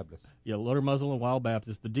 Wild Baptist. Yeah, Loader Muzzle and Wild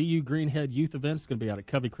Baptist. The DU Greenhead Youth Event is going to be out at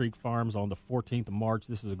Covey Creek Farms on the 14th of March.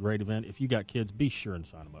 This is a great event. If you got kids, be sure and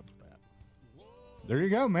sign them up for that. There you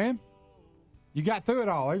go, man. You got through it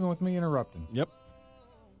all, even with me interrupting. Yep.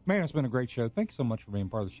 Man, it's been a great show. Thank you so much for being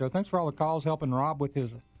part of the show. Thanks for all the calls, helping Rob with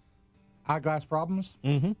his eyeglass problems.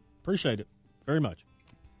 Mm-hmm. Appreciate it very much.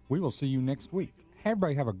 We will see you next week.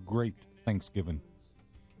 Everybody have a great Thanksgiving.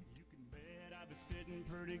 You can bet I'll be sitting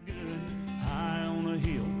pretty good high on a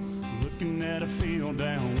hill looking at a field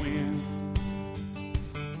downwind.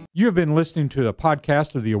 You have been listening to a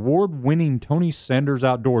podcast of the award-winning Tony Sanders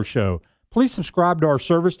Outdoor Show. Please subscribe to our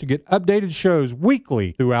service to get updated shows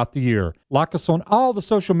weekly throughout the year. Like us on all the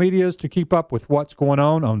social medias to keep up with what's going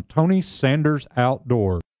on Tony Sanders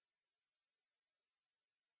Outdoors.